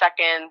the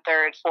second,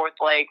 third, fourth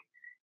leg,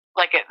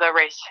 the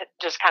race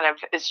just kind of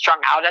is strung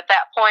out at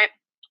that point.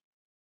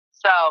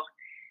 So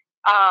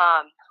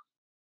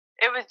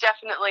it was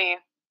definitely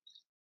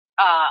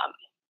um,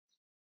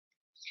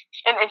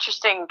 an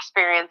interesting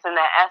experience in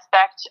that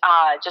aspect.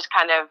 Just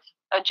kind of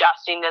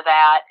adjusting to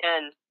that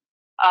and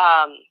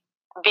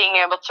being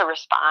able to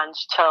respond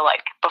to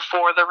like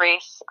before the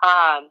race.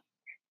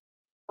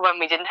 When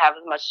we didn't have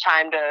as much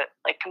time to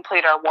like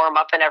complete our warm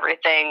up and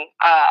everything,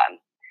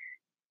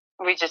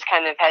 we just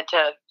kind of had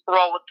to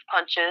roll with the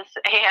punches,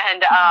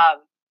 and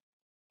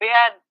we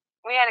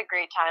had a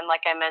great time.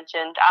 Like I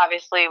mentioned,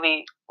 obviously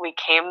we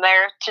came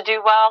there to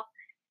do well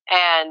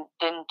and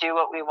didn't do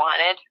what we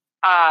wanted.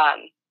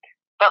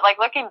 But like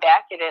looking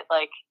back at it,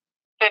 like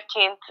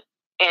 15th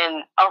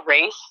in a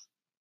race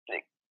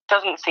it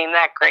doesn't seem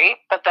that great.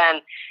 But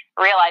then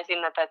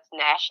realizing that that's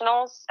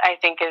nationals, I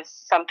think is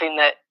something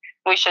that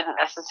we shouldn't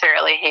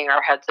necessarily hang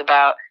our heads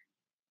about.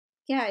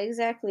 yeah,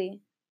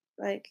 exactly.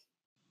 Like,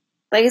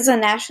 it's a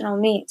national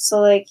meet, so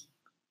like,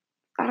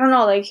 I don't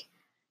know, like,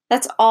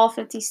 that's all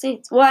 50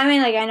 states. Well, I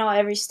mean, like, I know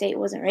every state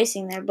wasn't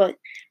racing there, but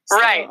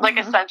Right, still. like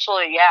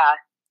essentially, yeah,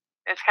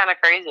 it's kind of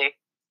crazy.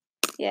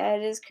 Yeah,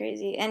 it is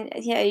crazy, and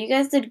yeah, you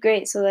guys did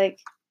great. So like,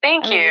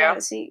 Thank I mean, you. yeah,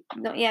 see,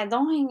 don't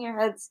hang your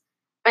heads.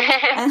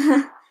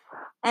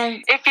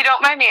 And if you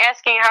don't mind me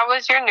asking, how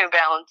was your New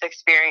Balance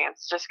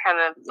experience? Just kind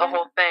of the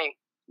whole thing.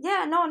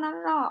 Yeah, no, not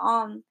at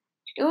all.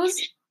 It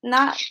was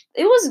not.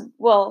 It was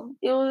well.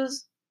 It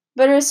was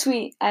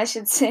bittersweet, I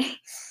should say.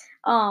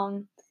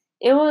 Um,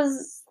 it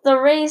was the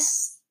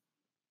race.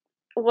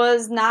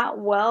 was not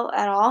well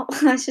at all,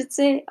 I should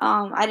say.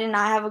 I did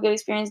not have a good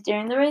experience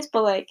during the race,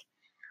 but like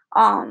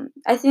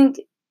I think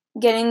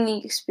getting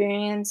the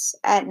experience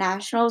at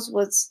nationals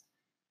was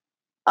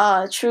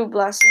a true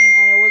blessing,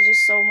 and it was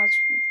just so much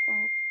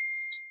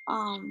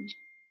fun.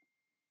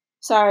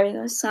 Sorry,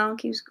 the sound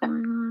keeps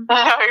going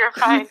No, you're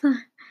fine.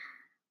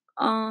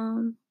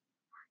 on.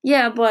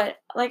 Yeah, but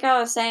like I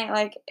was saying,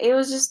 like it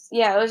was just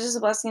yeah, it was just a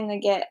blessing to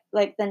get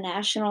like the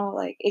national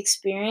like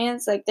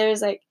experience. Like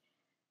there's like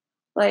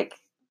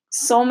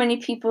so many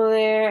people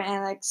there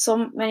and like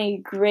so many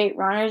great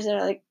runners that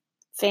are like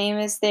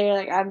famous there.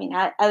 Like I mean,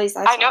 at least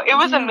I I saw know, it them.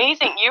 was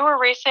amazing. You were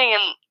racing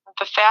in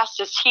the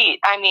fastest heat.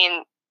 I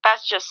mean,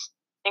 that's just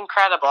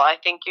incredible. I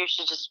think you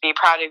should just be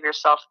proud of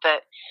yourself that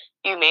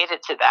you made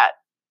it to that.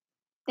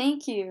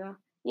 Thank you.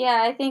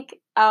 Yeah, I think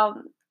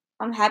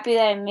I'm happy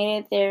that I made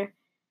it there.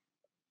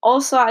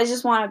 Also, I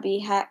just want to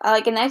be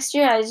like next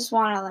year. I just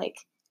want to like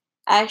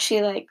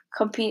actually like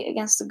compete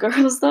against the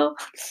girls though,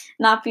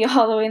 not be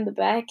all the way in the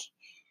back.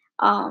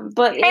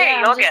 But Hey, yeah,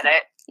 I'm you'll just get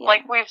it. yeah.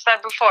 Like we've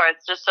said before,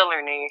 it's just a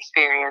learning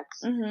experience.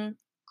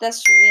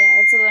 That's true.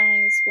 Yeah, it's a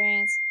learning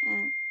experience,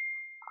 and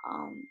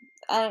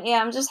um,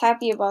 yeah, I'm just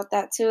happy about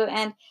that too.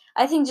 And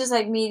I think just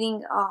like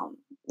meeting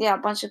yeah, a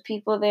bunch of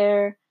people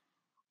there,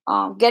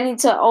 getting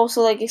to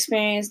also like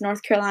experience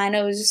North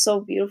Carolina was just so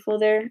beautiful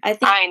there. I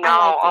think I I know.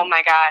 liked Oh it.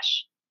 my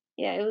gosh.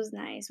 Yeah, it was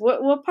nice.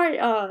 What part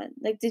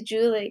like did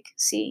you like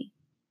see?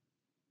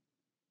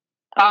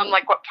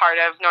 Like what part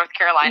of North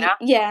Carolina?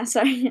 Yeah,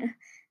 sorry.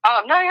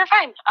 No, you're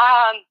fine.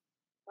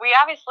 We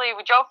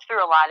drove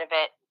through a lot of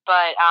it,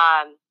 but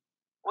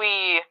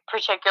we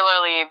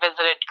particularly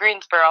visited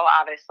Greensboro,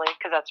 obviously,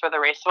 because that's where the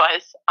race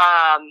was.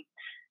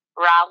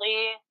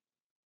 Raleigh,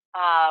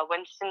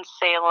 Winston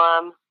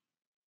Salem,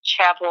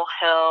 Chapel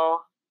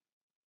Hill,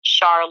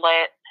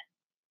 Charlotte,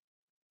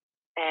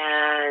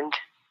 and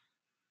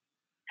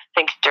I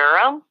think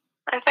Durham.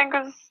 I think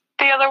was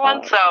the other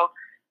one. So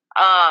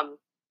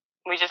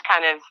we just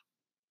kind of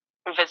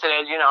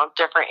visited,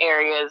 different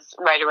areas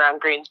right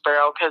around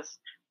Greensboro because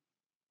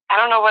I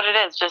don't know what it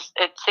is. Just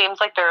it seems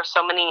like there are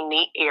so many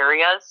neat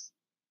areas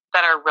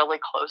that are really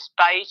close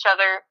by each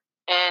other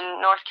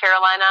in North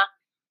Carolina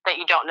that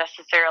you don't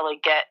necessarily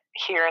get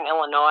here in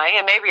Illinois.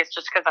 And maybe it's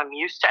just because I'm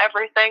used to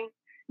everything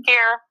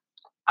here.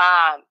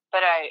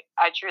 But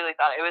I truly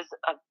thought it was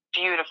a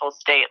beautiful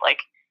state. Like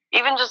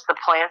even just the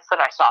plants that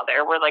I saw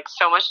there were like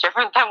so much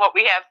different than what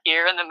we have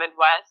here in the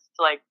Midwest.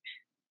 Like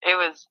it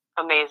was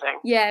amazing.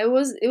 Yeah, it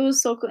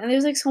was so cool, and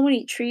there's like so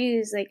many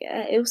trees. Like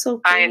it was so.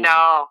 I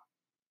know.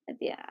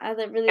 Yeah, I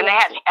really. And they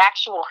had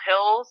actual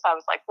hills. I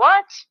was like,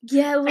 what?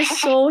 Yeah, it was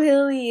so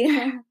hilly.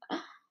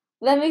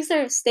 That makes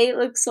our state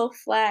look so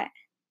flat.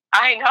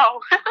 I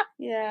know.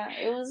 Yeah,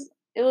 it was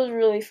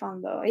really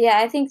fun though. Yeah,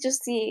 I think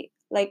just the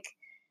like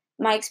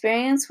my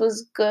experience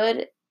was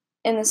good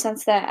in the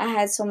sense that I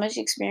had so much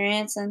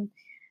experience and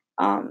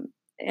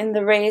in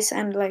the race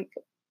and like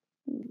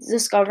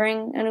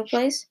discovering a new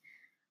place.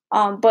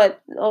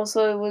 But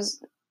also it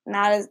was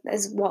not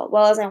as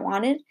well as I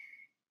wanted,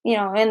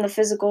 in the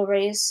physical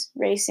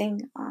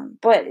racing.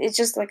 But it's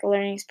just like a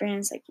learning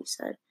experience, like you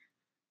said.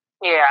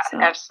 Yeah, So,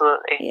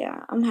 absolutely.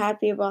 yeah, I'm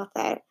happy about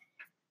that.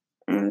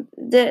 And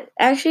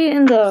actually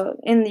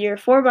in your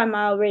 4 by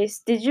mile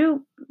race, did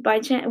you by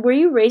chance were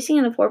you racing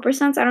in the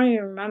 4%? I don't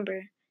even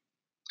remember.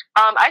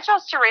 I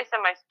chose to race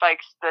in my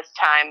spikes this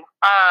time.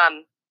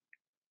 I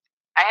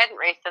hadn't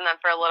raced in them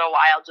for a little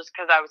while just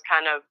because I was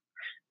kind of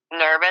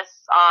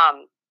nervous.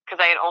 Because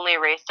I had only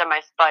raced in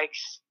my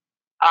spikes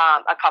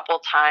a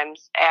couple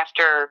times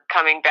after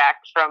coming back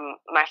from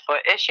my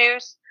foot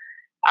issues.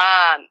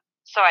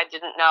 So I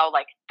didn't know,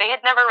 like, they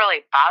had never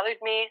really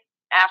bothered me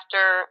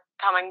after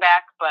coming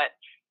back, but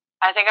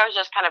I think I was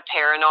just kind of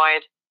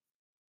paranoid.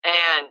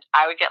 And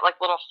I would get like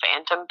little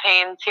phantom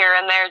pains here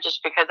and there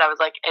just because I was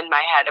like in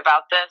my head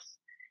about this.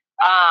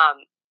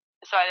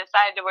 So I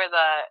decided to wear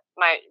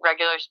my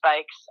regular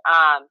spikes,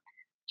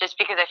 just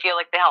because I feel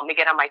like they help me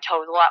get on my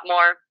toes a lot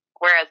more.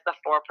 Whereas the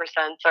 4%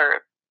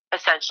 are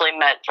essentially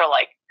meant for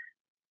like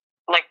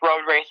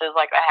road races,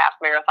 like a half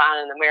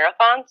marathon and a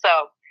marathon.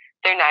 So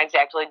they're not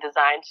exactly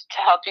designed to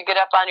help you get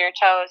up on your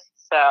toes.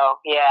 So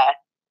yeah.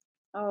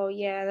 Oh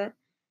yeah,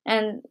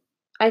 and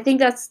I think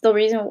that's the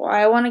reason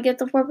why I want to get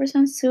the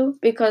 4% too,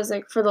 because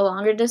like for the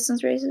longer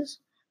distance races,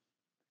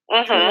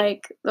 for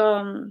like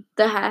the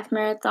half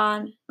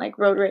marathon, like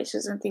road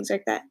races and things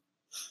like that.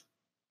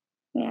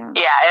 Yeah.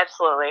 Yeah,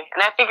 absolutely.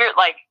 And I figured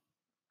like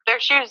they're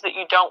shoes that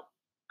you don't.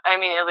 I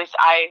mean, at least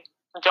I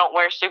don't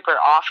wear super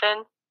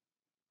often.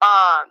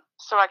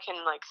 So I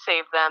can like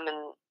save them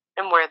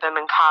and wear them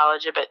in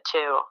college a bit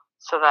too.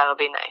 So that'll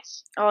be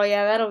nice. Oh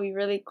yeah, that'll be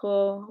really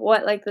cool.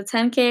 What, like the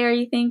 10K are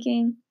you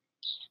thinking?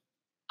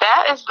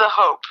 That is the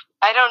hope.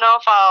 I don't know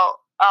if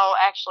I'll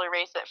actually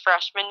race it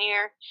freshman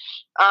year,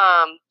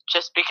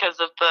 just because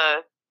of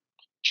the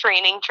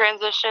training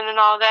transition and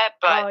all that.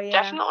 But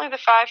definitely the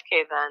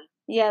 5K then.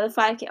 Yeah, the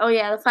 5K. Oh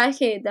yeah, the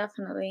 5K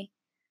definitely.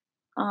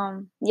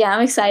 Yeah,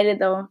 I'm excited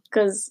though,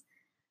 cause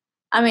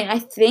I mean, I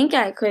think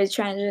I could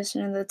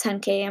transition in the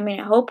 10K. I mean,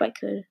 I hope I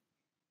could.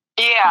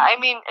 Yeah, I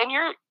mean, and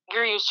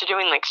you're used to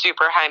doing like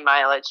super high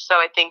mileage, so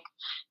I think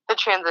the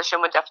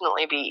transition would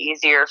definitely be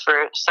easier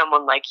for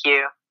someone like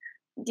you.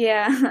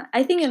 Yeah,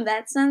 I think in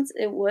that sense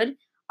it would.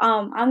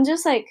 I'm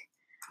just like,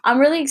 I'm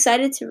really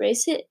excited to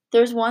race it.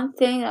 There's one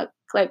thing that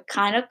like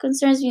kind of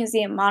concerns me is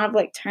the amount of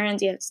like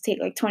turns you have to take.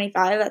 Like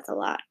 25, that's a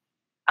lot.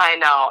 I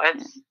know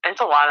Yeah,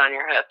 it's a lot on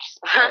your hips.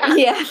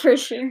 yeah, for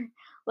sure.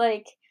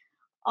 Like,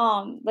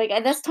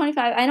 that's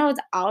 25. I know it's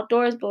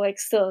outdoors, but like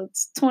still,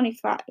 it's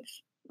 25.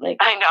 Like,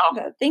 I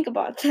know. think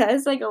about that.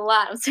 It's like a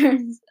lot of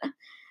turns.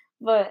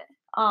 But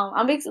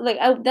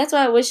that's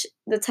why I wish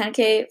the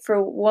 10K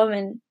for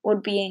women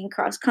would be in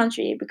cross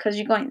country because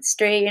you're going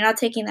straight. You're not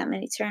taking that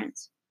many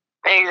turns.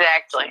 So,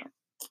 Exactly.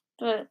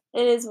 but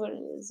it is what it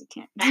is. You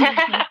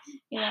can't,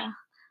 yeah.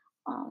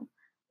 Um.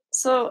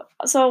 So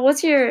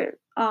what's your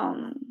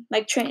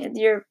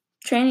your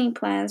training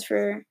plans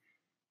for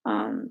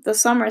the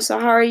summer? So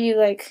how are you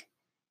like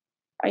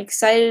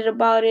excited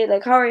about it?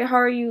 Like how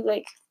are you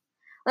like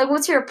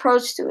what's your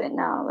approach to it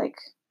now?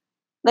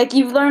 Like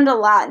you've learned a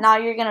lot. Now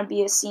you're gonna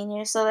be a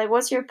senior. So like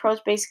what's your approach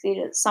basically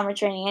to summer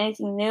training?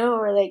 Anything new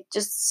or like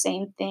just the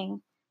same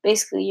thing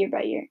basically year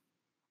by year?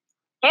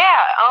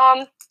 Yeah,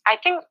 I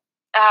think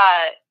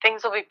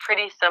things will be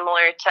pretty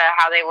similar to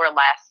how they were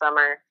last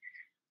summer.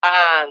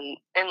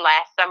 And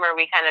last summer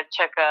we kind of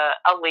took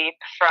a leap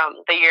from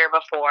the year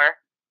before.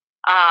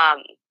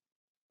 Um,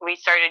 we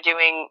started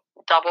doing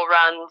double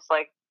runs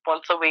like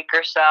once a week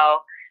or so,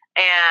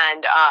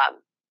 and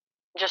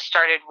just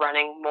started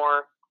running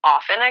more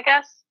often, I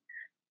guess.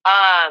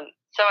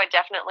 So I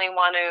definitely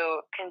want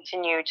to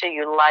continue to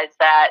utilize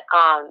that.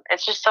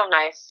 It's just so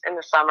nice in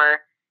the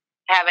summer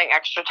having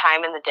extra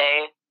time in the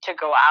day to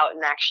go out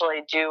and actually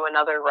do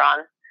another run.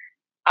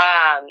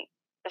 Um,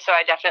 so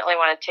I definitely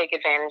want to take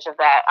advantage of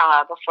that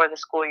before the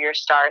school year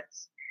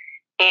starts.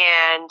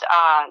 And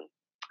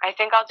I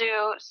think I'll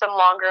do some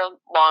longer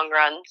long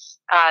runs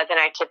than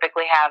I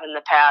typically have in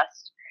the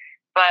past.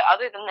 But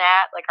other than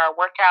that, like our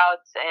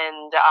workouts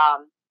and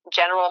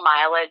general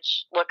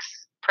mileage looks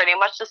pretty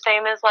much the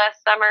same as last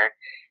summer.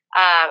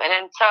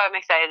 So I'm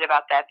excited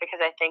about that because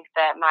I think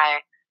that my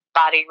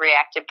body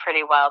reacted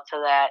pretty well to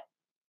that,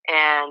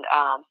 and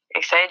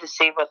excited to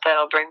see what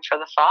that'll bring for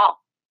the fall.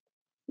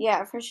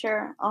 Yeah, for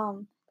sure.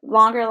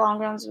 Longer long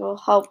runs will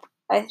help,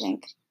 I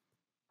think.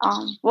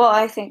 Well,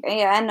 I think,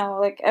 yeah, I know,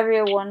 like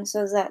everyone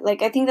says that.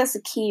 Like, I think that's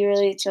the key,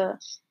 really.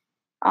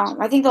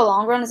 I think the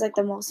long run is like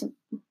the most,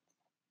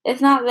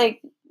 if not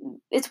like,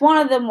 it's one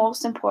of the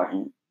most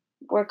important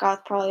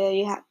workouts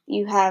probably that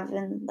you have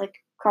in like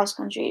cross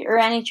country or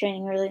any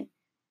training, really.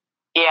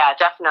 Yeah,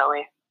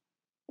 definitely.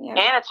 Yeah.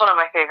 And it's one of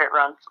my favorite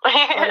runs.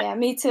 Oh yeah,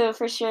 me too,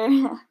 for sure.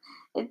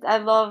 I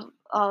love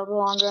the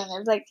long run.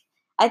 It's like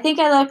I think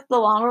I like the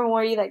long run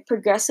where you like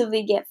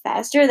progressively get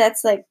faster.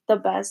 That's like the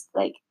best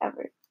like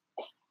ever.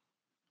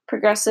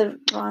 Progressive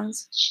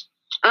runs.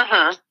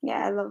 Mhm.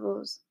 Yeah, I love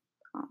those.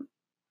 Um,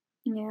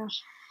 yeah,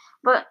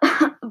 but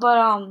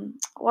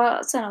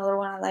what's another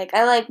one I like?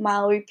 I like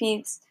mile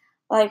repeats.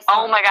 Like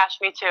Oh for my gosh,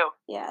 me too.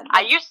 yeah,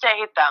 I that's used to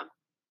hate them.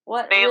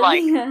 what They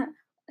like really.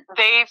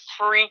 they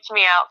freaked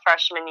me out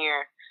freshman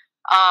year.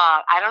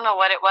 I don't know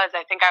what it was.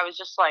 I think I was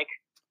just like,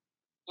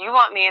 you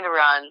want me to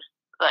run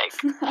like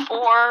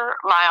 4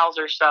 miles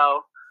or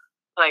so,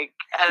 like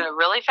at a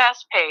really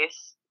fast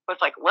pace with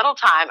like little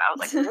time. I was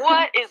like,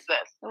 what is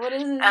this? What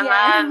is this? And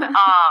then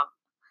Yeah.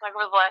 like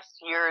over the last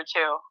year or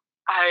two,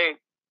 I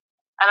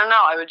don't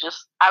know, I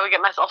would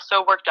get myself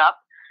so worked up,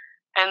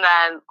 and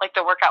then like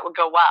the workout would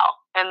go well,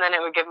 and then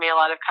it would give me a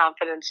lot of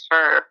confidence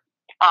for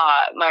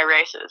my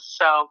races.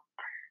 So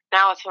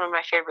now it's one of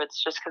my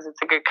favorites just because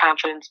it's a good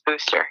confidence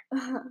booster.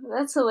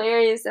 That's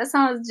hilarious. That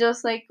sounds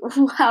just like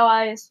how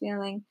I was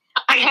feeling.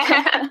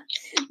 Because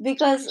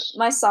because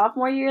my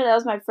sophomore year, that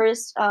was my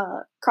first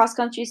cross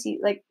country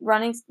like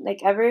running like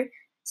ever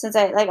since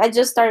I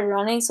just started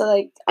running. So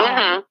like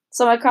Mhm.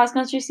 so my cross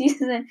country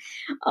season,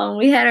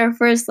 we had our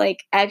first like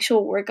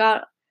actual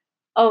workout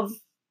of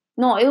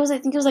no, it was I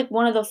think it was like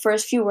one of the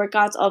first few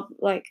workouts of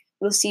like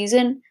the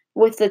season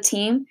with the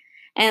team,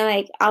 and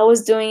like I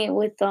was doing it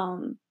with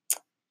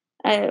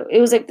it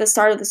was like the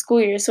start of the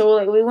school year, so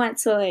like we went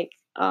to like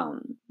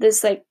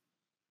this like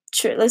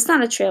it's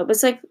not a trail, but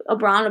it's like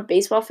around a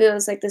baseball field.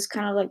 It's like this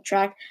kind of like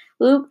track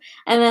loop,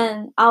 and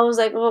then I was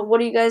like, "Well, what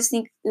do you guys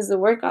think is the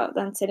workout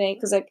then today?"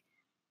 Because like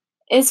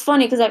it's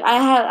funny because like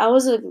I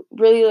was like,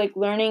 really like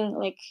learning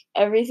like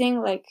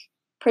everything like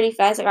pretty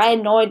fast. Like I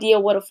had no idea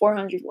what a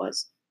 400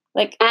 was.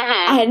 Like I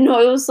Mhm. had no.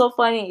 It was so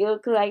funny. Cause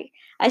like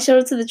I showed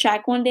it to the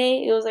track one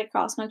day. It was like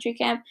cross country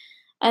camp,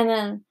 and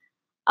then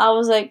I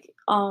was like,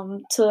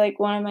 to like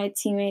one of my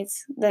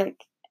teammates, like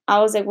I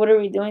was like, "What are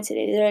we doing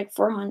today?" They're like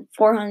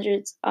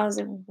 400s. I was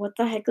like, "What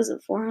the heck is a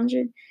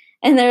 400?"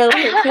 And they're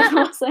like, I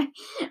was like,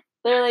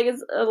 they're like,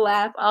 it's a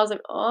laugh. I was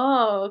like,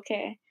 "Oh,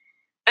 okay."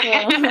 So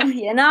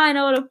yeah, now I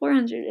know what a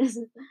 400 is.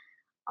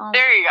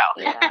 There you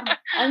go. Yeah.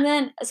 And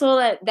then, so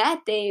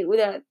that day, with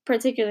that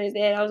particular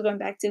day I was going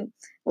back to,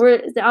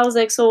 where I was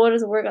like, so what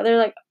does it work? They're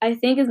like, I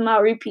think it's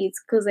mile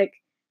repeats, because like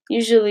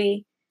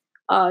usually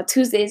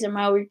Tuesdays are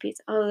mile repeats.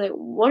 I was like,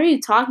 what are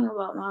you talking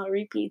about, mile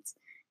repeats?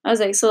 I was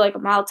like, so like a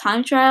mile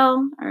time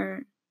trial,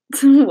 or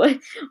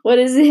what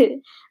is it?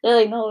 They're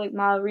like, no, like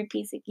mile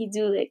repeats, like you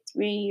do like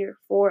 3 or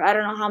 4. I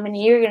don't know how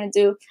many you're gonna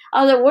do.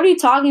 I was like, what are you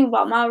talking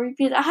about, mile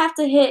repeats? I have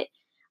to hit,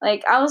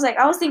 like I was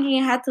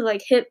thinking I had to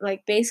like hit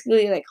like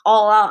basically like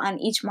all out on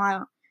each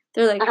mile.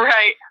 They're like,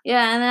 Right.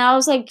 yeah, and then I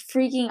was like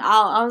freaking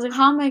out. I was like,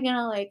 how am I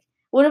gonna like,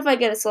 what if I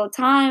get a slow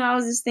time? I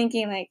was just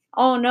thinking like,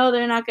 oh no,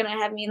 they're not gonna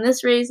have me in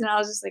this race, and I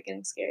was just like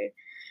getting scared.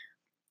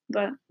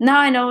 But now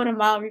I know what a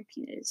mile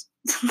repeat is.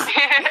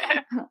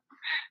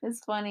 It's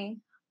funny.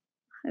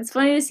 It's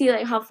funny to see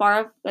like how far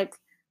I've like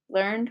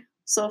learned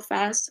so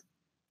fast.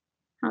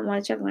 How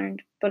much I've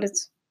learned, but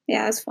it's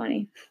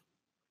funny.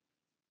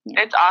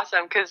 Yeah. It's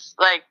awesome because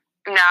like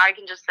now I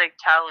can just like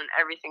tell in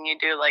everything you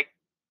do like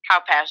how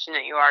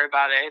passionate you are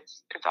about it.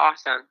 It's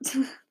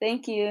awesome.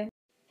 Thank you.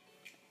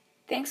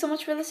 Thanks so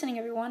much for listening,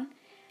 everyone.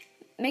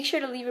 Make sure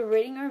to leave a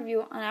rating or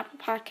review on Apple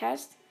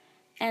Podcasts,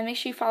 and make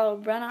sure you follow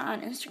Brenna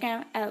on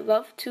Instagram at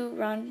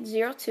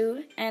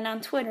love2run02 and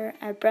on Twitter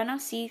at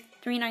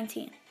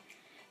BrennaC319.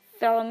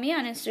 Follow me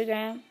on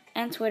Instagram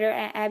and Twitter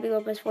at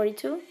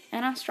AbbyLopez42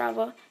 and on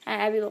Strava at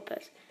Abby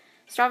Lopez.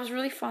 Strava's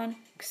really fun.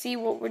 See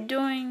what we're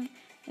doing,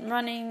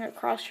 running or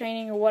cross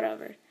training or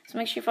whatever. So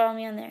make sure you follow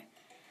me on there.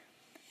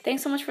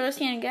 Thanks so much for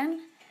listening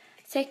again.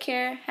 Take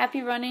care.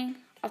 Happy running.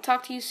 I'll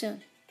talk to you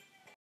soon.